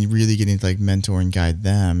 And really getting to like mentor and guide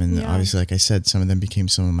them. And obviously, like I said, some of them became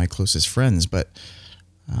some of my closest friends, but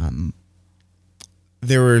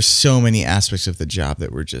there were so many aspects of the job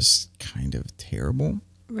that were just kind of terrible.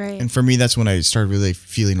 Right. And for me, that's when I started really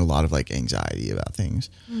feeling a lot of like anxiety about things,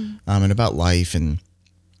 and about life and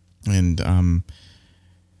I don't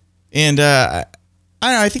know,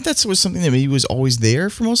 I think that was something that maybe was always there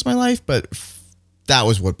for most of my life, but that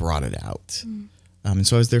was what brought it out. And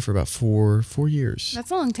so I was there for about four years.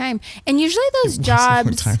 That's a long time. And usually those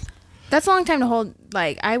jobs, that's a long time to hold.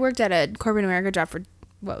 Like I worked at a corporate America job for,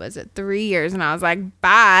 3 years. And I was like,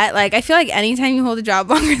 bye. Like, I feel like anytime you hold a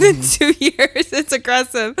job longer than 2 years, it's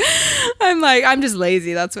aggressive. I'm just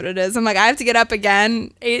lazy. That's what it is. I'm like, I have to get up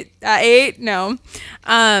again. 8. No.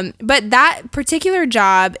 But that particular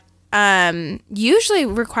job, usually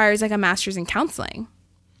requires like a master's in counseling.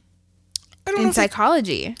 In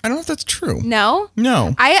psychology. I don't know if that's true. No?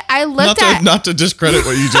 No. I looked not to discredit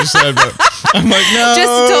what you just said, but I'm like, no,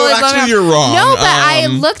 just totally actually you're wrong. No, but I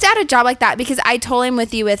looked at a job like that because I told him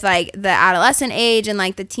with you with like the adolescent age and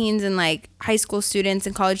like the teens and like high school students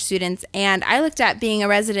and college students. And I looked at being a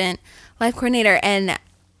resident life coordinator and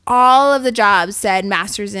all of the jobs said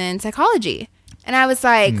master's in psychology. And I was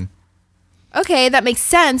like, okay, that makes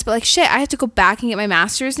sense. But like, shit, I have to go back and get my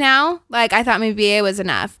master's now. Like I thought maybe BA was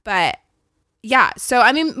enough, but yeah. So,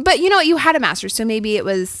 I mean, but you know what? You had a master's, so maybe it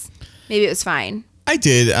was fine. I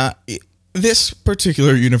did. This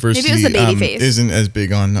particular university maybe it was the baby face. Isn't as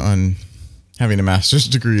big on having a master's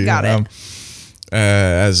degree. Got it.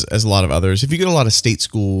 As a lot of others. If you get a lot of state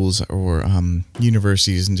schools or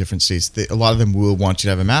universities in different states, a lot of them will want you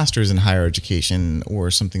to have a master's in higher education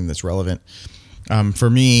or something that's relevant.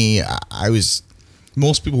 For me,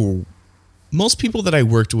 most people that I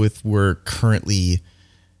worked with were currently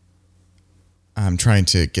trying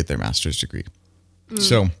to get their master's degree.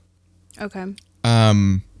 So, okay.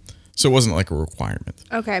 So it wasn't like a requirement.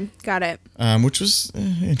 Okay. Got it. Which was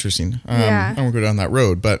interesting. Yeah. I won't go down that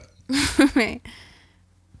road, but. Right.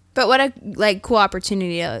 But what a like cool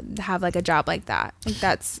opportunity to have like a job like that. Like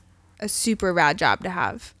that's a super rad job to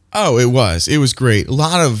have. Oh, it was great.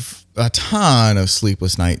 A ton of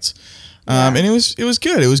sleepless nights. And it was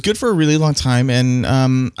good. It was good for a really long time. And, I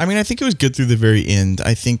mean, I think it was good through the very end.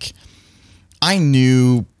 I think I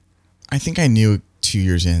knew 2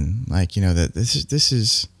 years in, like, you know, that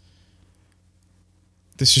this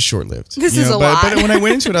this is short-lived. This is a lot. But when I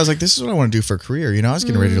went into it, I was like, this is what I want to do for a career. I was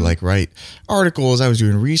getting ready to like write articles. I was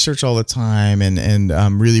doing research all the time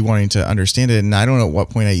and really wanting to understand it. And I don't know at what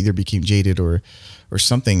point I either became jaded or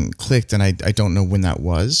something clicked. And I don't know when that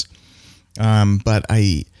was. But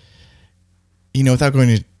I, without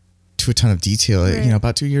going to a ton of detail, right.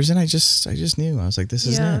 About 2 years in, I just knew. I was like, this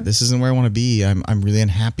isn't it. This isn't where I want to be. I'm really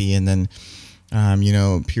unhappy. And then,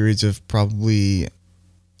 periods of probably,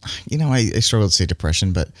 I struggle to say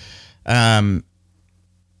depression, but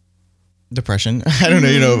depression. I don't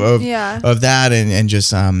know, of that and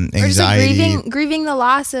just anxiety. Or just like grieving the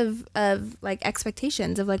loss of like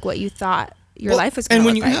expectations of like what you thought your life was going to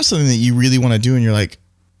look like. And when you have something that you really want to do and you're like,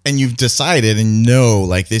 and you've decided and know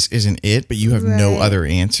like this isn't it, but you have no other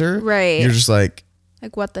answer. Right. You're just like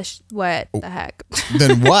what the heck?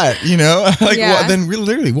 Then what? What? Then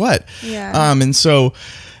literally what? Yeah. And so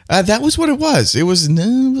that was what it was. It wasn't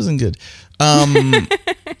good.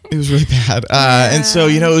 It was really bad. And so,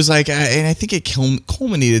 it was like, and I think it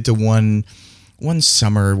culminated to one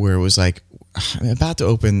summer where it was like, I'm about to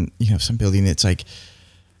open, some building. It's like,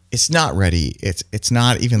 it's not ready. It's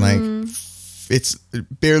not even like, it's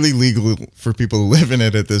barely legal for people to live in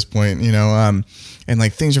it at this point, and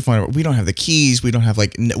like things are fine. We don't have the keys. We don't have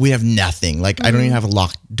we have nothing. Like I don't even have a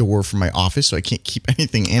locked door for my office, so I can't keep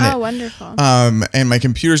anything in it. Oh, wonderful. And my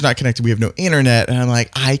computer's not connected. We have no internet, and I'm like,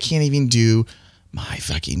 I can't even do my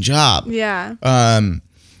fucking job. Yeah.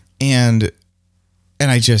 And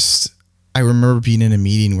I remember being in a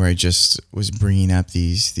meeting where I just was bringing up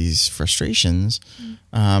these frustrations,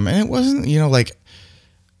 and it wasn't, like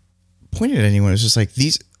pointed at anyone. It was just like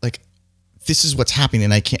this is what's happening,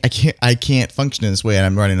 and I can't function in this way, and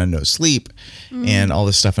I'm running on no sleep and all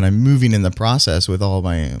this stuff, and I'm moving in the process with all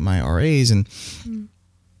my RAs and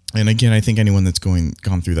again, I think anyone that's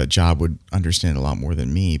gone through that job would understand a lot more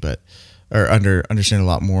than me, understand a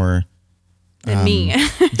lot more than me.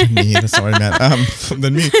 Than me. That's not what I meant.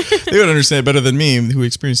 Than me. They would understand it better than me, who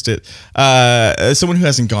experienced it. Someone who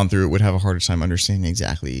hasn't gone through it would have a harder time understanding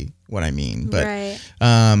exactly what I mean. But right.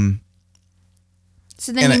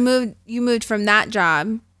 So then you moved from that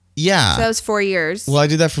job. Yeah. So that was 4 years. Well, I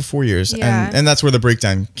did that for 4 years. Yeah. And that's where the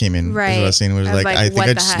breakdown came in. Right. Is what I was saying was like I think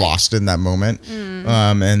I just lost in that moment.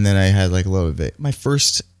 And then I had like a little bit, my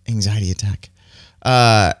first anxiety attack.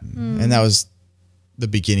 And that was the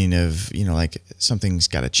beginning of, like something's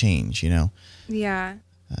got to change, Yeah.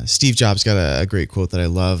 Steve Jobs got a great quote that I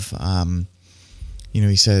love.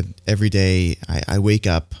 He said, every day I wake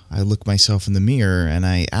up, I look myself in the mirror and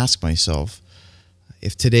I ask myself,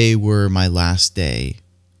 if today were my last day,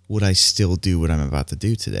 would I still do what I'm about to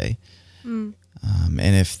do today? And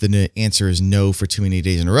if the answer is no for too many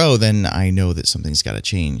days in a row, then I know that something's got to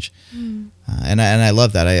change. And I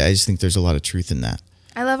love that. I just think there's a lot of truth in that.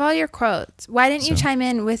 I love all your quotes. Why didn't you chime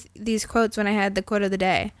in with these quotes when I had the quote of the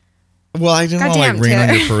day? Well, I didn't want to rain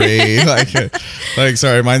on your parade. like,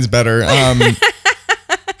 sorry, mine's better.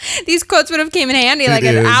 These quotes would have came in handy like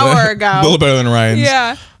an hour ago. A little better than Ryan's.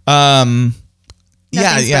 Yeah.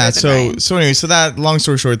 Yeah. So anyway, so that, long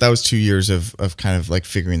story short, that was 2 years of kind of like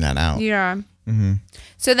figuring that out. Yeah. Mm-hmm.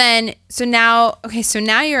 So now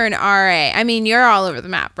you're an RA. I mean, you're all over the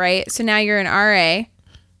map, right? So now you're an RA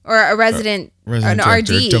or a resident an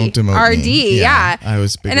director. RD. Don't demote RD, me. yeah. I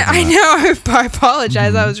was big. And I know, I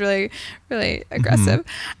apologize. I was really, really aggressive.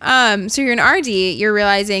 So you're an RD. You're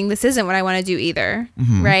realizing this isn't what I want to do either,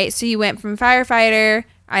 right? So you went from firefighter.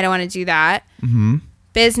 I don't want to do that.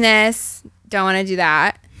 Business. Don't want to do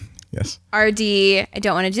that. Yes. RD, I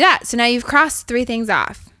don't want to do that. So now you've crossed 3 things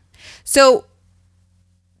off. So,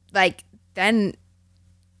 then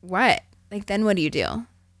what? Then what do you do?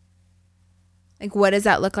 What does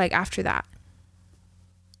that look like after that?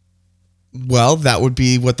 Well, that would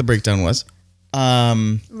be what the breakdown was.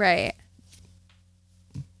 Right.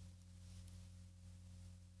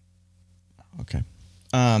 Okay.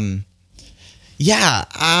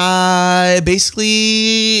 Yeah,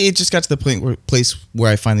 basically it just got to the place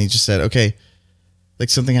where I finally just said, okay,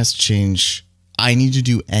 something has to change. I need to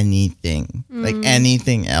do anything,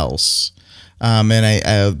 anything else.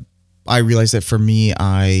 And I realized that for me,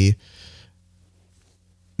 my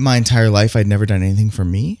entire life, I'd never done anything for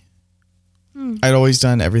me. I'd always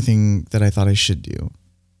done everything that I thought I should do.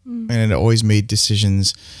 And I'd always made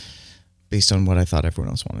decisions based on what I thought everyone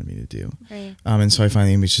else wanted me to do. Right. And so I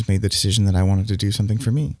finally just made the decision that I wanted to do something for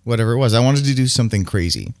me, whatever it was. I wanted to do something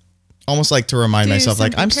crazy. almost like to remind myself,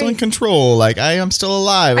 like, I'm still in control. Like, I am still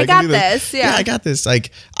alive. I got this. Yeah, I got this.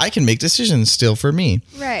 Like, I can make decisions still for me.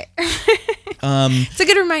 Right. It's a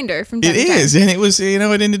good reminder from time to time. It is. And it was, it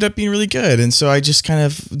ended up being really good. And so I just kind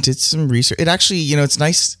of did some research. It actually, it's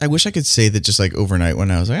nice. I wish I could say that just like overnight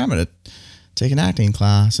when I was like, I'm going to take an acting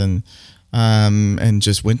class and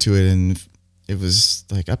just went to it. And it was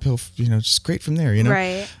like uphill, just great from there,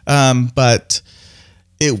 Right. But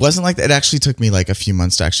it wasn't like that. It actually took me like a few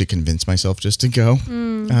months to actually convince myself just to go,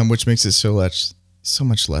 which makes it so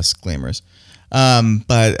much less glamorous.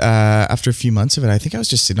 But after a few months of it, I think I was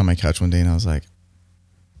just sitting on my couch one day and I was like,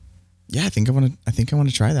 yeah, I think I want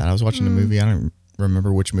to try that. I was watching a movie. I don't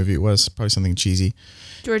remember which movie it was. Probably something cheesy.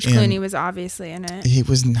 George Clooney was obviously in it. It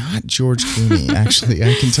was not George Clooney, actually.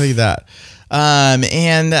 I can tell you that.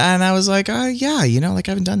 And I was like, yeah, like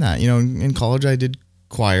I haven't done that. In college I did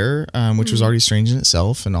choir, which was already strange in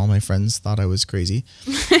itself, and all my friends thought I was crazy.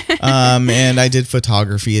 And I did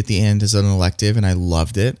photography at the end as an elective, and I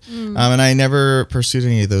loved it. And I never pursued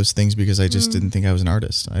any of those things because I just didn't think I was an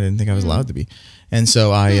artist. I didn't think I was allowed to be. And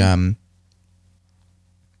so I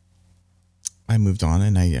moved on,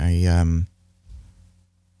 and I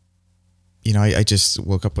just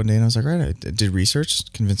woke up one day and I was like, right, I did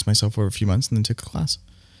research, convinced myself over a few months, and then took a class.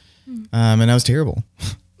 And I was terrible.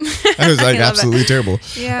 I was like absolutely terrible.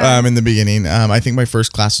 Yeah. In the beginning. I think my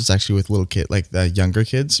first class was actually with little kid, like the younger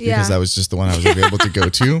kids, because that was just the one I was able to go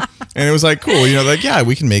to. And it was like, cool, like, yeah,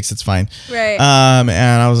 we can mix, it's fine. Right. And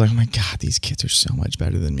I was like, oh my God, these kids are so much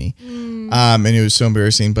better than me. And it was so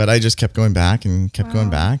embarrassing, but I just kept going back and kept going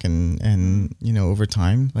back. And over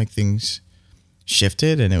time, like things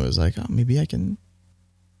shifted and it was like, oh, maybe I can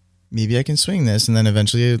swing this. And then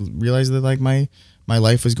eventually I realized that like my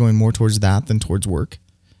life was going more towards that than towards work.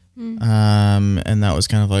 And that was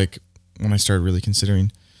kind of like when I started really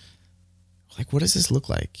considering, like, what does this look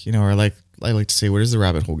like? Or like, I like to say, where does the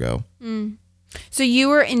rabbit hole go? So you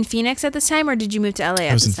were in Phoenix at this time, or did you move to LA at this time?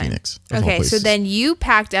 I was in Phoenix. Okay, so then you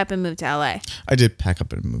packed up and moved to LA. I did pack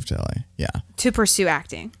up and move to LA, yeah. To pursue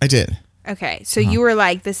acting? I did. Okay, so you were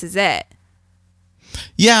like, this is it.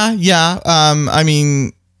 Yeah. I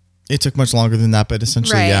mean, it took much longer than that, but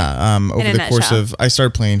essentially, yeah. Over the course of, I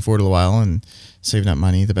started playing for it a while and saving up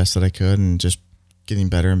money the best that I could and just getting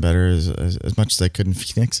better and better as much as I could in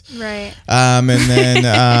Phoenix. Right. And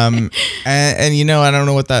then, and I don't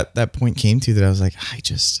know what that point came to that I was like,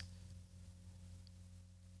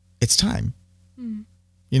 it's time.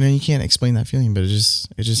 You can't explain that feeling, but it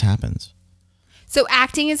just happens. So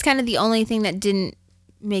acting is kind of the only thing that didn't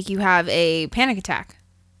make you have a panic attack.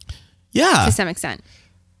 Yeah. To some extent.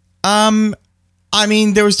 I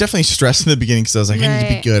mean, there was definitely stress in the beginning because I was like, I need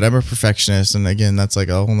to be good. I'm a perfectionist. And again, that's like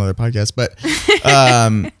a whole nother podcast, but,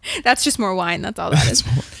 that's just more wine. That's all that is.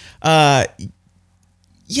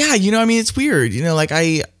 Yeah. I mean, it's weird, like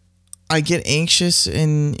I get anxious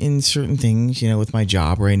in certain things, with my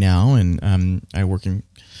job right now. And, I work in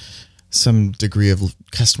some degree of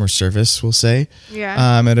customer service, we'll say,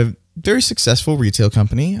 at a very successful retail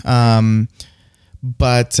company.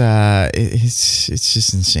 But it's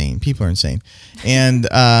just insane. People are insane. And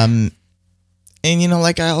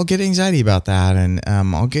like I'll get anxiety about that and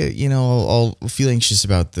I'll get, I'll feel anxious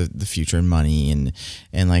about the future and money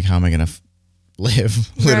and like how am I going to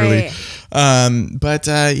live literally. Right. But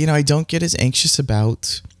I don't get as anxious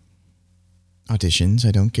about auditions.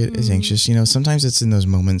 I don't get as anxious, sometimes it's in those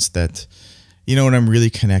moments that when I'm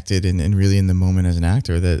really connected and really in the moment as an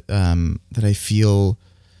actor that I feel,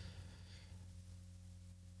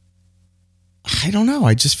 I don't know.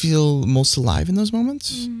 I just feel most alive in those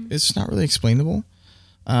moments. It's not really explainable.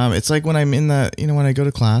 It's like when I'm in that, when I go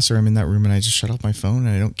to class or I'm in that room and I just shut off my phone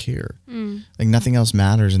and I don't care. Like nothing else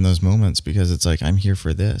matters in those moments because it's like, I'm here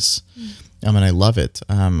for this. And I love it.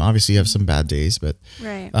 Obviously you have some bad days, but,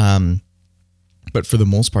 but for the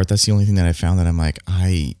most part, that's the only thing that I found that I'm like,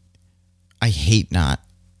 I hate not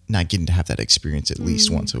getting to have that experience at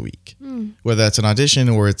least once a week, whether that's an audition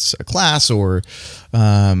or it's a class or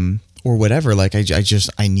whatever. Like I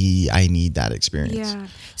need that experience. Yeah.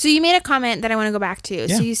 So you made a comment that I want to go back to.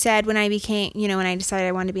 Yeah. So you said when I became, when I decided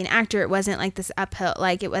I wanted to be an actor, it wasn't like this uphill,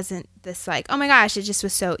 like it wasn't this like, oh my gosh, it just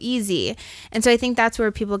was so easy. And so I think that's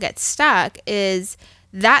where people get stuck is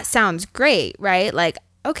that sounds great, right? Like,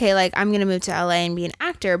 okay, like I'm going to move to LA and be an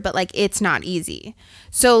actor, but like, it's not easy.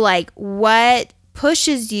 So like what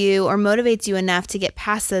pushes you or motivates you enough to get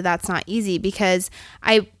past that's not easy? Because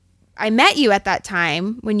I met you at that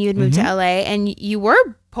time when you had moved to LA and you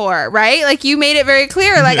were poor, right? Like you made it very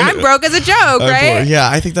clear, like I'm broke as a joke, right? Poor. Yeah,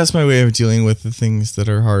 I think that's my way of dealing with the things that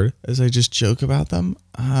are hard, is I just joke about them.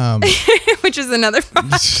 Which is another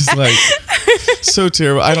problem. It's just like, So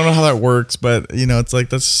terrible. I don't know how that works, but you know, it's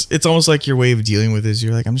like it's almost like your way of dealing with it is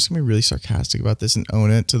you're like, I'm just gonna be really sarcastic about this and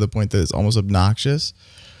own it to the point that it's almost obnoxious.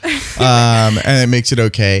 And it makes it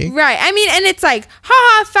okay. Right. I mean, and it's like,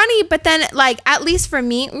 haha, funny, but then like at least for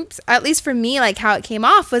me, like how it came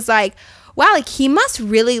off was like, wow, like he must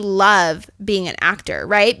really love being an actor,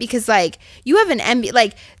 right? Because like you have an MBA,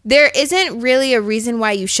 like there isn't really a reason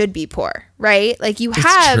why you should be poor, right? Like you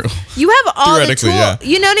have all the tools. Yeah.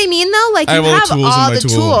 You know what I mean though? Like you have all the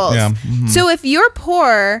tools. Yeah. Mm-hmm. So if you're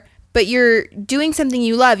poor but you're doing something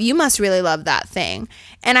you love, you must really love that thing.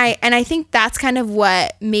 And I think that's kind of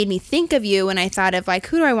what made me think of you when I thought of like,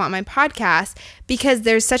 who do I want my podcast? Because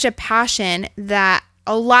there's such a passion that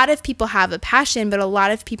a lot of people have a passion, but a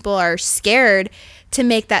lot of people are scared to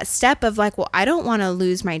make that step of like, well, I don't want to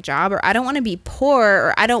lose my job, or I don't want to be poor,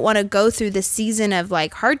 or I don't want to go through this season of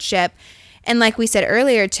like hardship. And like we said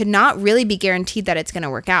earlier, to not really be guaranteed that it's going to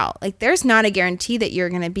work out. Like there's not a guarantee that you're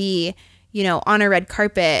going to be, you know, on a red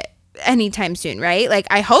carpet anytime soon, right? Like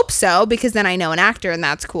I hope so, because then I know an actor and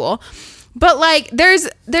that's cool. But like there's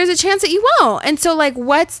a chance that you won't. And so like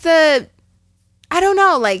what's the, I don't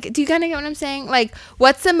know, like do you kind of get what I'm saying? Like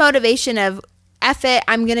what's the motivation of F it,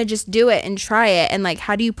 I'm going to just do it and try it, and like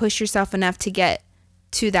how do you push yourself enough to get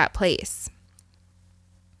to that place?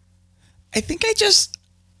 I think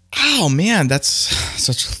oh man, that's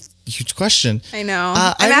such a huge question. I know.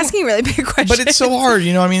 I'm asking really big questions. But it's so hard,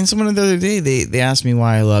 you know. I mean, someone the other day, they asked me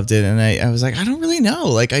why I loved it, and I was like, I don't really know.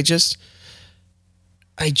 Like, there's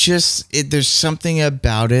something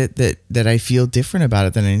about it that I feel different about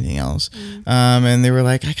it than anything else. And they were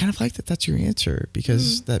like, I kind of like that that's your answer,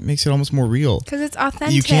 because that makes it almost more real. Because it's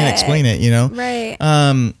authentic. You can't explain it, you know? Right.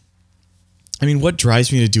 I mean, what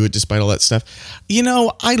drives me to do it despite all that stuff? You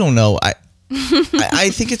know, I don't know. I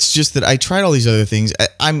think it's just that I tried all these other things.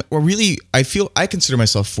 I consider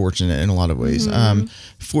myself fortunate in a lot of ways.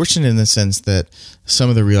 Fortunate in the sense that some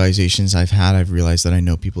of the realizations I've realized that I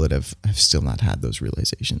know people that have still not had those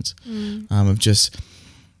realizations. Of just,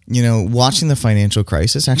 you know, watching the financial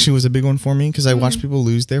crisis actually was a big one for me, because I watched people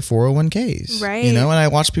lose their 401ks, right? You know, and I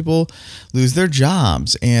watched people lose their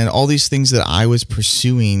jobs and all these things that I was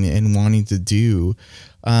pursuing and wanting to do.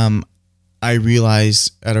 I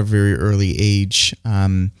realized at a very early age,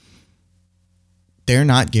 they're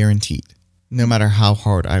not guaranteed, no matter how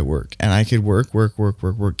hard I work. And I could work,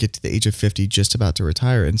 get to the age of 50, just about to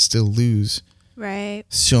retire, and still lose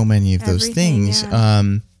so many of those things.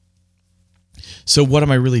 Yeah. So what am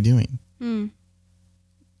I really doing? You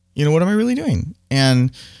know, what am I really doing?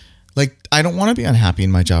 And like, I don't want to be unhappy in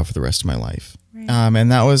my job for the rest of my life. Right.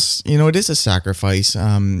 And that was, you know, it is a sacrifice. You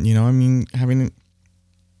know, I mean, having...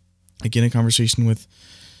 Again, a conversation with,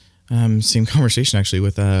 same conversation actually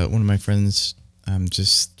with one of my friends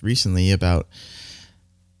just recently about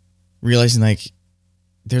realizing like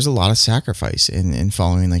there's a lot of sacrifice in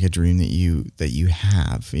following like a dream that you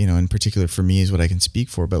have, you know. In particular for me is what I can speak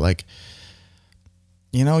for, but like,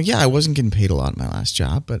 you know, yeah, I wasn't getting paid a lot in my last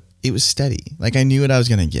job, but it was steady. Like I knew what I was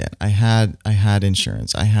going to get. I had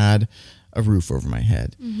insurance. I had a roof over my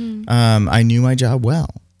head. I knew my job well,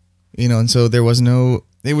 you know, and so there was no.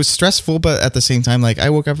 It was stressful, but at the same time, like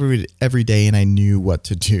I woke up every day and I knew what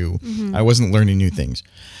to do. I wasn't learning new things.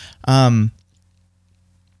 And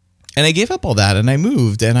I gave up all that and I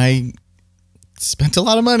moved and I spent a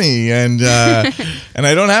lot of money and I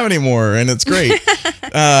don't have any more, and it's great.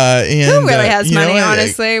 Who really has money,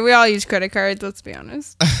 honestly? We all use credit cards, let's be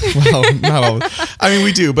honest. Well, not all. I mean,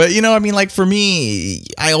 we do, but you know, I mean, like for me,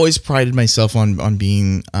 I always prided myself on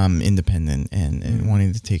being independent and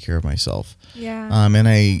wanting to take care of myself. Yeah. And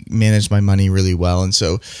I managed my money really well, and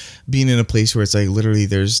so being in a place where it's like literally,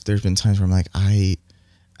 there's been times where I'm like, I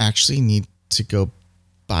actually need to go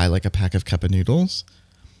buy like a pack of cup of noodles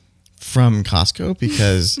from Costco,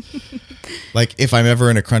 because like if I'm ever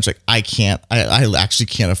in a crunch, like I actually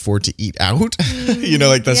can't afford to eat out. You know,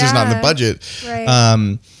 like that's just not in the budget.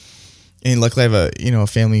 Right. And luckily I have a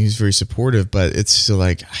family who's very supportive, but it's still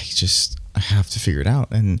like I have to figure it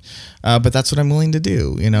out. And but that's what I'm willing to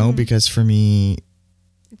do, you know, because for me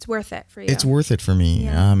it's worth it for you. It's worth it for me.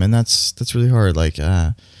 Yeah. And that's really hard. Like you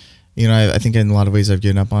know, I think in a lot of ways I've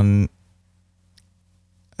given up on,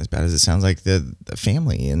 as bad as it sounds, like the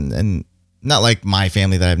family and not like my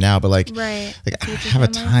family that I have now, but like I have a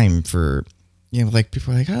time for, you know, like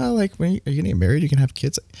people are like, oh, like when are you gonna get married? You can have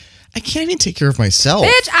kids. I can't even take care of myself.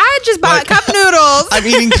 Bitch, I just bought cup noodles. I'm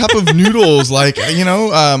eating cup of noodles. Like, you know,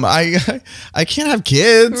 I can't have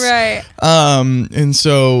kids. Right. And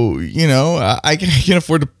so, you know, I can't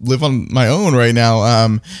afford to live on my own right now.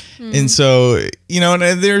 And so, you know, and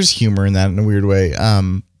there's humor in that in a weird way.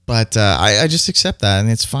 But I just accept that,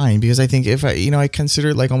 and it's fine, because I think if I consider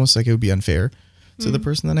it like almost like it would be unfair to the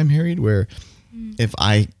person that I'm married, where if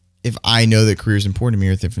I know that career is important to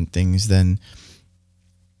me or different things, then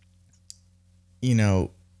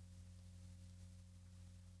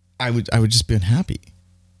I would just be unhappy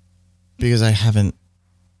because I haven't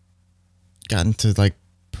gotten to like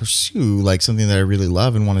pursue like something that I really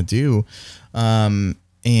love and want to do, and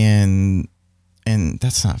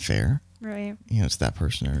that's not fair. Right. It's that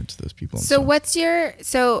person or to those people. So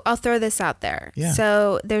I'll throw this out there. Yeah.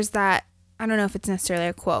 So there's that, I don't know if it's necessarily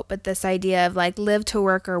a quote, but this idea of like live to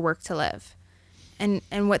work or work to live. And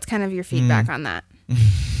what's kind of your feedback on that?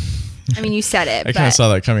 I mean, you said it. I kind of saw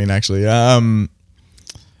that coming, actually. Oh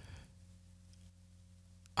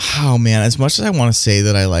man, as much as I want to say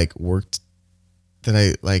that I like work to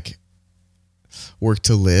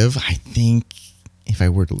live, I think if I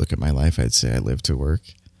were to look at my life, I'd say I live to work.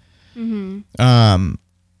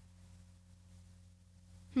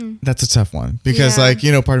 That's a tough one, because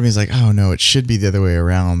part of me is like, oh no, it should be the other way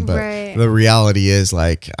around. But the reality is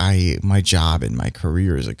like my job and my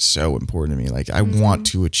career is like so important to me. Like I want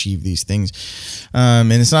to achieve these things.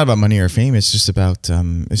 And it's not about money or fame. It's just about,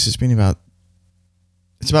 it's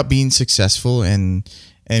about being successful and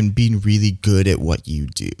being really good at what you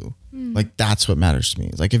do. Like that's what matters to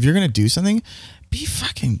me. Like if you're going to do something, be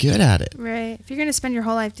fucking good at it. Right. If you're going to spend your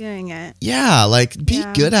whole life doing it. Yeah. Like be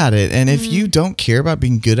good at it. And if you don't care about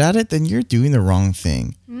being good at it, then you're doing the wrong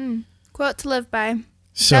thing. Quote to live by.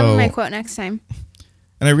 So, that'll be my quote next time.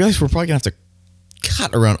 And I realize we're probably going to have to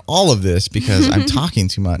cut around all of this because I'm talking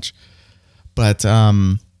too much. But,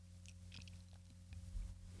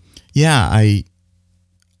 yeah,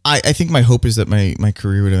 I think my hope is that my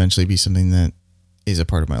career would eventually be something that is a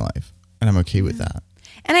part of my life. And I'm okay with that.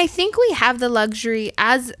 And I think we have the luxury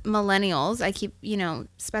as millennials. I keep,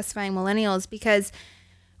 specifying millennials because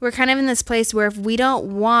we're kind of in this place where if we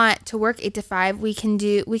don't want to work 8 to 5, we can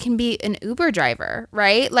be an Uber driver,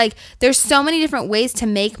 right? Like there's so many different ways to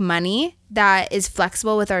make money that is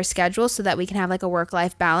flexible with our schedule so that we can have like a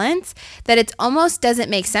work-life balance, that it almost doesn't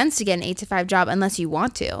make sense to get an 8 to 5 job unless you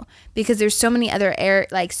want to, because there's so many other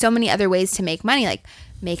ways to make money, like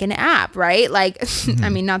make an app, right? Like, I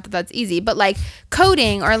mean, not that that's easy, but like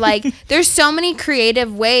coding or like there's so many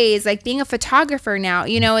creative ways, like being a photographer now,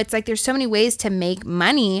 it's like there's so many ways to make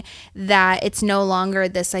money that it's no longer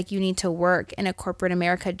this like you need to work in a corporate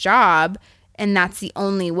America job and that's the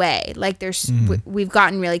only way. Like we've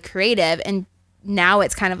gotten really creative and now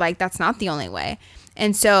it's kind of like that's not the only way.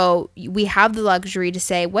 And so we have the luxury to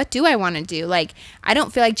say, what do I want to do? Like, I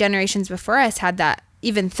don't feel like generations before us had that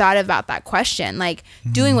even thought about that question. Like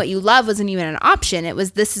doing what you love wasn't even an option. It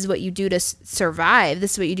was, this is what you do to survive.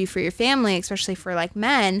 This is what you do for your family, especially for like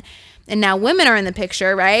men. And now women are in the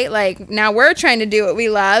picture, right? Like now we're trying to do what we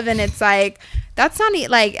love. And it's like, that's not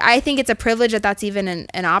like, I think it's a privilege that that's even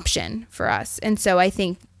an option for us. And so I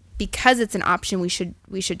think because it's an option, we should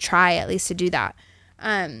try at least to do that.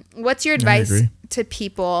 What's your advice to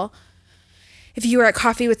people if you were at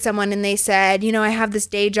coffee with someone and they said, I have this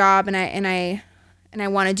day job and I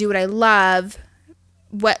want to do what I love?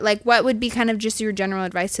 What would be kind of just your general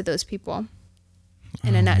advice to those people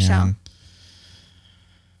in a nutshell? Man.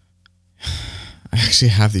 I actually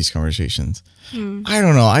have these conversations. I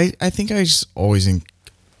don't know. I think I just always,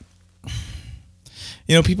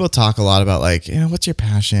 people talk a lot about like, what's your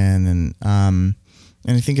passion? And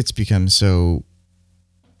I think it's become so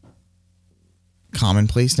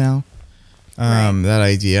commonplace now, that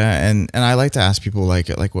idea. And I like to ask people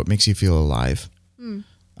like what makes you feel alive?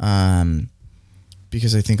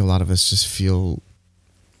 Because I think a lot of us just feel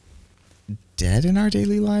dead in our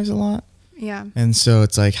daily lives a lot. Yeah. And so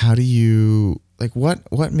it's like, how do you, like,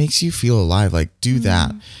 what makes you feel alive? Like, do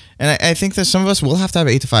that. And I think that some of us will have to have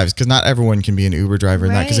 8 to 5s because not everyone can be an Uber driver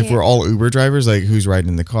in that. Because if we're all Uber drivers, like, who's riding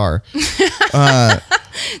in the car?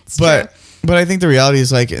 But I think the reality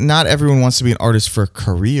is like, not everyone wants to be an artist for a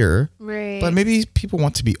career. Right. But maybe people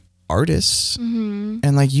want to be artists,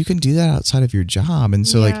 and like you can do that outside of your job. And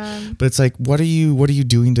so but it's like, what are you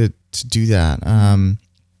doing to do that?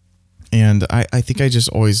 And I think I just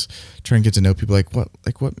always try and get to know people like what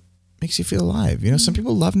makes you feel alive. Some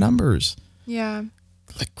people love numbers. Yeah.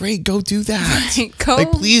 Like, great, go do that.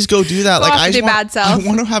 Like, please go do that. Like, I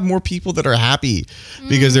want to have more people that are happy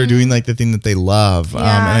because they're doing like the thing that they love. And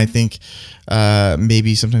I think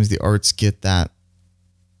maybe sometimes the arts get that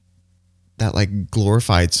like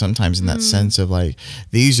glorified sometimes in that sense of like,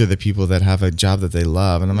 these are the people that have a job that they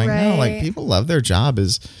love. And I'm like, no, like people love their job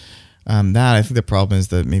is that. I think the problem is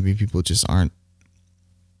that maybe people just aren't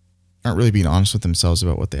really being honest with themselves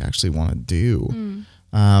about what they actually want to do.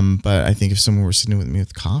 But I think if someone were sitting with me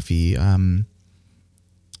with coffee,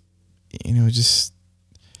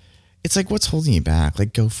 it's like, what's holding you back?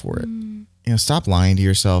 Like, go for it. Stop lying to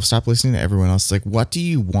yourself. Stop listening to everyone else. Like, what do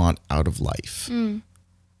you want out of life?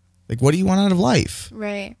 Like, what do you want out of life?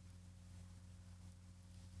 Right.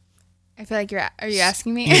 I feel like are you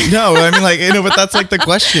asking me? No, I mean, but that's like the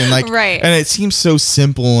question. Like, right. And it seems so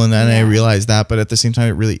simple. And then I realize that, but at the same time,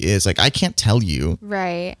 it really is. Like, I can't tell you.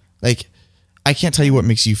 Right. Like, I can't tell you what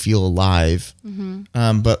makes you feel alive.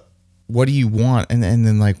 But what do you want? And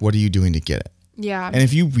then, like, what are you doing to get it? Yeah. And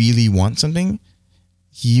if you really want something,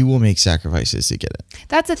 you will make sacrifices to get it.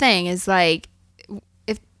 That's the thing, is like,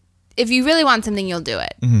 if you really want something, you'll do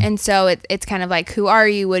it. And so it's kind of like, who are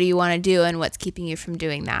you? What do you want to do? And what's keeping you from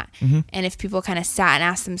doing that? And if people kind of sat and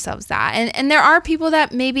asked themselves that, and there are people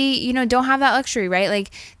that maybe, don't have that luxury, right? Like,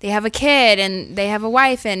 they have a kid and they have a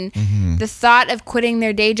wife, and the thought of quitting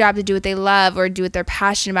their day job to do what they love or do what they're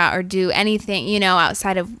passionate about or do anything,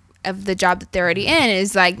 outside of the job that they're already in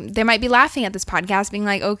is like, they might be laughing at this podcast being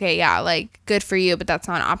like, okay, yeah, like, good for you, but that's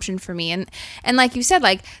not an option for me. And like you said,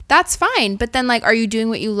 like, that's fine. But then, like, are you doing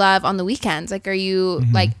what you love on the weekends? Like, are you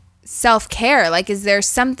like self-care? Like, is there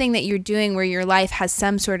something that you're doing where your life has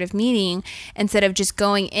some sort of meaning instead of just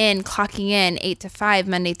going in, clocking in 8 to 5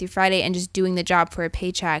 Monday through Friday and just doing the job for a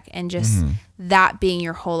paycheck and just that being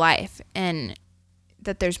your whole life, and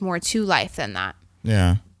that there's more to life than that.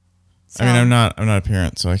 Yeah. So, I mean, I'm not a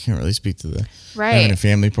parent, so I can't really speak to the having a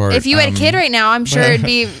family part. If you had a kid right now, I'm sure it'd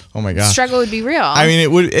be oh my gosh, struggle would be real. I mean,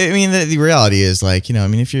 it would. I mean, the reality is, like, I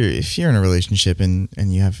mean, if you're in a relationship and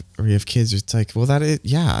you have kids, it's like, well,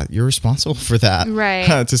 you're responsible for that,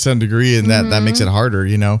 right? To some degree, and that makes it harder,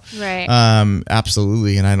 right?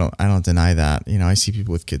 Absolutely, and I don't deny that. I see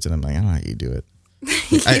people with kids, and I'm like, I don't know how you do it.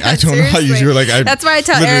 I don't know how you do it. Like, that's why I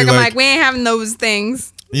tell Eric, I'm like, we ain't having those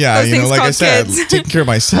things. Yeah, like I said, taking care of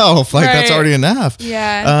myself, like, that's already enough.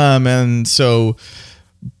 Yeah. And so,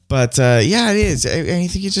 but yeah, it is. I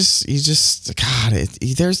think you just, God,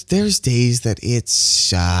 there's days that it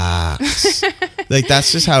sucks. Like,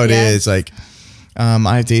 that's just how it is. Like, I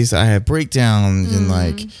have days that I have breakdowns and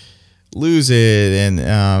like lose it,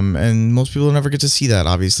 and most people never get to see that,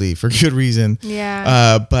 obviously, for good reason.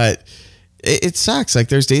 Yeah. But it sucks. Like,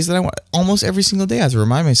 there's days that I want, almost every single day I have to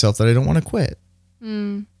remind myself that I don't want to quit.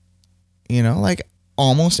 Like,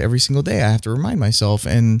 almost every single day I have to remind myself,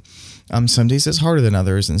 and some days it's harder than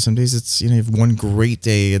others, and some days it's, you have one great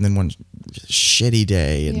day and then one shitty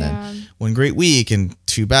day, and then one great week and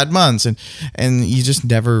 2 bad months, and you just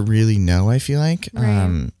never really know, I feel like.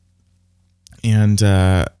 Right.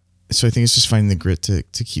 So I think it's just finding the grit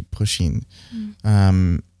to keep pushing.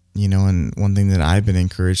 And one thing that I've been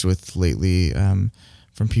encouraged with lately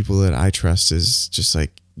from people that I trust is just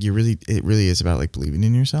like, it really is about, like, believing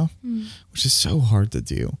in yourself, which is so hard to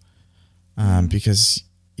do, because,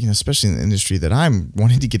 especially in the industry that I'm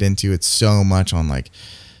wanting to get into, it's so much on, like,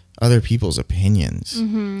 other people's opinions.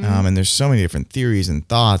 And there's so many different theories and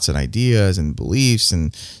thoughts and ideas and beliefs,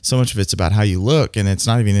 and so much of it's about how you look, and it's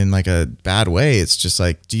not even in, like, a bad way. It's just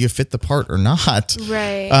like, do you fit the part or not?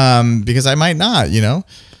 Right. Because I might not,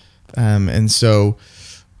 and so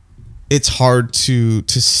it's hard to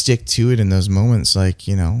stick to it in those moments, like,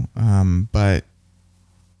 but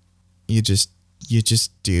you just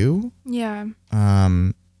do. Yeah.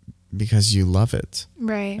 Because you love it.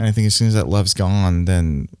 Right. And I think as soon as that love's gone,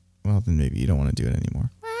 then maybe you don't want to do it anymore.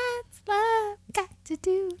 What's love got to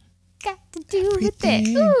do with it?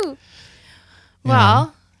 Ooh. Yeah.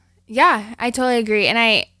 Well, yeah, I totally agree. And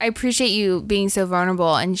I appreciate you being so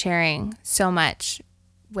vulnerable and sharing so much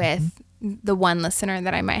with the one listener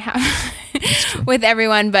that I might have with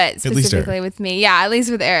everyone, but specifically with me. Yeah, at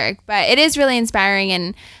least with Eric. But it is really inspiring,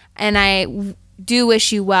 and I do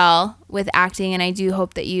wish you well with acting, and I do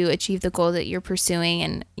hope that you achieve the goal that you're pursuing.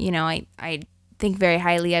 And, I think very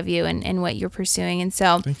highly of you and what you're pursuing. And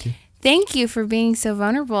so thank you for being so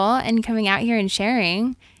vulnerable and coming out here and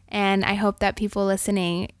sharing. And I hope that people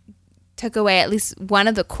listening took away at least one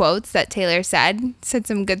of the quotes that Taylor said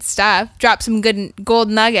some good stuff, dropped some good gold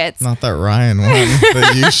nuggets. Not that Ryan one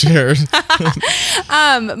that you shared.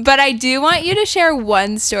 But I do want you to share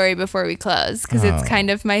one story before we close, because it's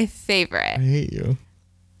kind of my favorite. I hate you.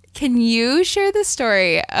 Can you share the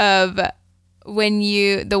story of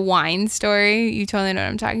the wine story? You totally know what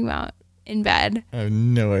I'm talking about. In bed. I have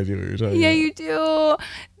no idea what you're talking about. Yeah, you do.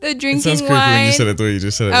 The drinking it sounds wine. creepy when you said it the way you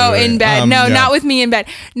just said it. Oh, in bed. No, not with me in bed.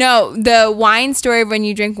 No, the wine story of when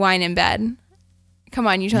you drink wine in bed. Come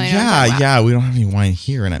on, you totally know what I'm talking about. Yeah, we don't have any wine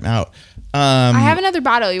here, and I'm out. I have another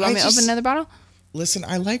bottle. You want me to open another bottle? Listen,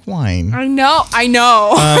 I like wine. I know. I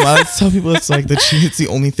like to tell people it's the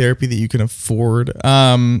only therapy that you can afford.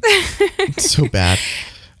 It's so bad.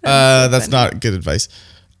 That's not good advice.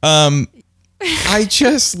 Listen,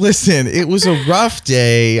 it was a rough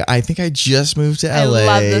day. I think I just moved to LA. I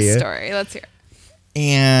love this story. Let's hear it.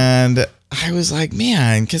 And I was like,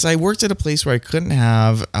 man, because I worked at a place where I couldn't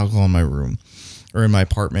have alcohol in my room or in my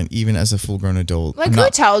apartment, even as a full-grown adult. Like, who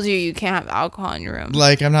tells you can't have alcohol in your room?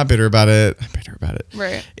 Like, I'm not bitter about it. I'm bitter about it.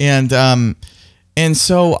 Right. And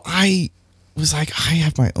so I was like, I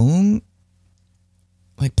have my own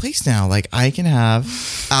like place now. Like, I can have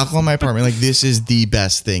alcohol in my apartment. Like, this is the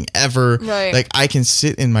best thing ever. Right. Like, I can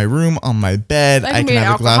sit in my room on my bed. I can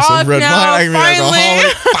have a glass of red wine. I can be an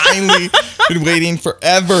alcoholic. Finally. Been waiting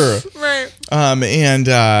forever. Right.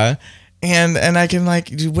 And I can like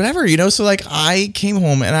do whatever, you know. So like I came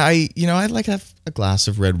home and I'd like to have a glass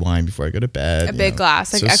of red wine before I go to bed. A big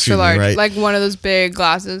glass, like so extra large, right? Like one of those big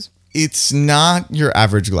glasses. It's not your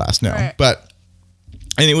average glass, no. Right.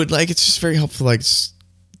 And it would it's just very helpful, like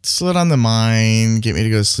slow down the mind, get me to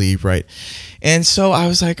go to sleep, right? And so I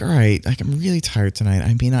was like, all right, like I'm really tired tonight.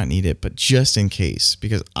 I may not need it, but just in case,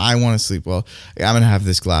 because I want to sleep well, I'm gonna have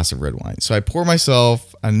this glass of red wine. So I pour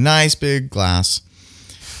myself a nice big glass.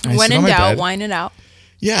 When in doubt, wine it out.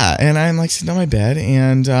 Yeah, and I'm like sitting on my bed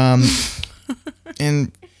and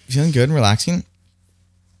and feeling good and relaxing.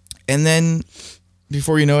 And then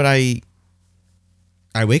before you know it,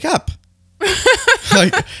 I wake up.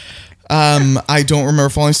 I don't remember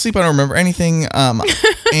falling asleep. I don't remember anything. And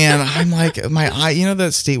I'm like, my eye, you know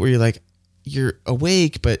that state where you're like, you're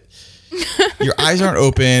awake, but your eyes aren't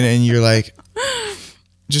open and you're like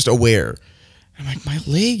just aware. I'm like, my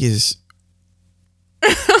leg is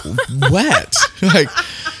wet. Like,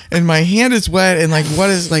 and my hand is wet. And like, what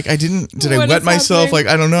is like, did I wet myself? Happening?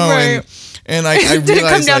 Like, I don't know. Right. And like, I realized did it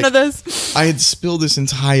come down to this? I had spilled this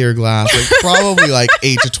entire glass, like probably like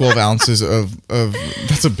 8 to 12 ounces of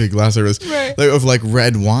that's a big glass there is, right. Like, of like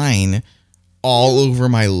red wine all over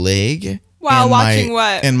my leg. While watching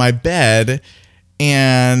what? In my bed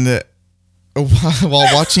and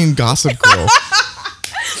while watching Gossip Girl.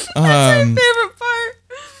 That's my favorite part.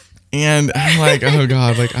 And I'm like, oh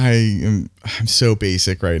God, like I'm so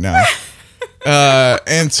basic right now.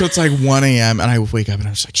 And so it's like 1 a.m. and I wake up and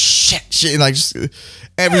I'm just like, shit, like just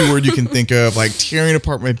every word you can think of, like tearing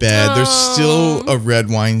apart my bed. There's still a red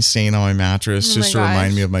wine stain on my mattress just to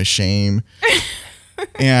remind me of my shame.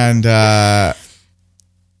 And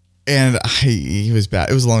it was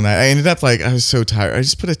bad. It was a long night. I ended up I was so tired. I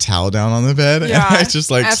just put a towel down on the bed and I just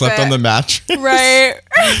slept on the mattress. Right.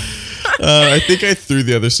 I think I threw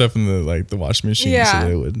the other stuff in the washing machine so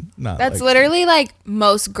that it would not. That's literally like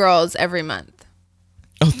most girls every month.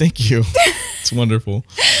 Oh, thank you. It's wonderful.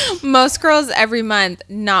 Most girls every month,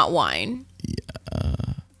 not wine.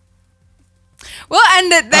 Yeah. We'll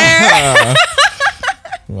end it there.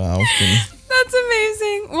 Wow. That's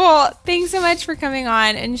amazing. Well, thanks so much for coming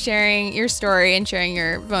on and sharing your story and sharing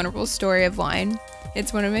your vulnerable story of wine.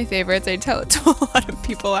 It's one of my favorites. I tell it to a lot of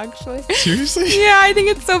people, actually. Seriously? Yeah, I think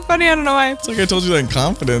it's so funny. I don't know why. It's like I told you that in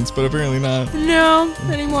confidence, but apparently not. No,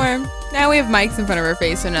 anymore. Now we have mics in front of our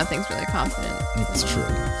face, so nothing's really confident. It's true.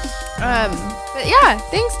 But yeah,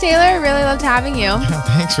 thanks, Taylor. I really loved having you. Yeah,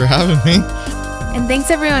 thanks for having me. And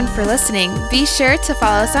thanks everyone for listening. Be sure to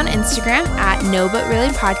follow us on Instagram at No But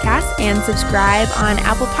Really Podcast and subscribe on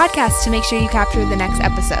Apple Podcasts to make sure you capture the next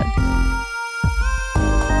episode.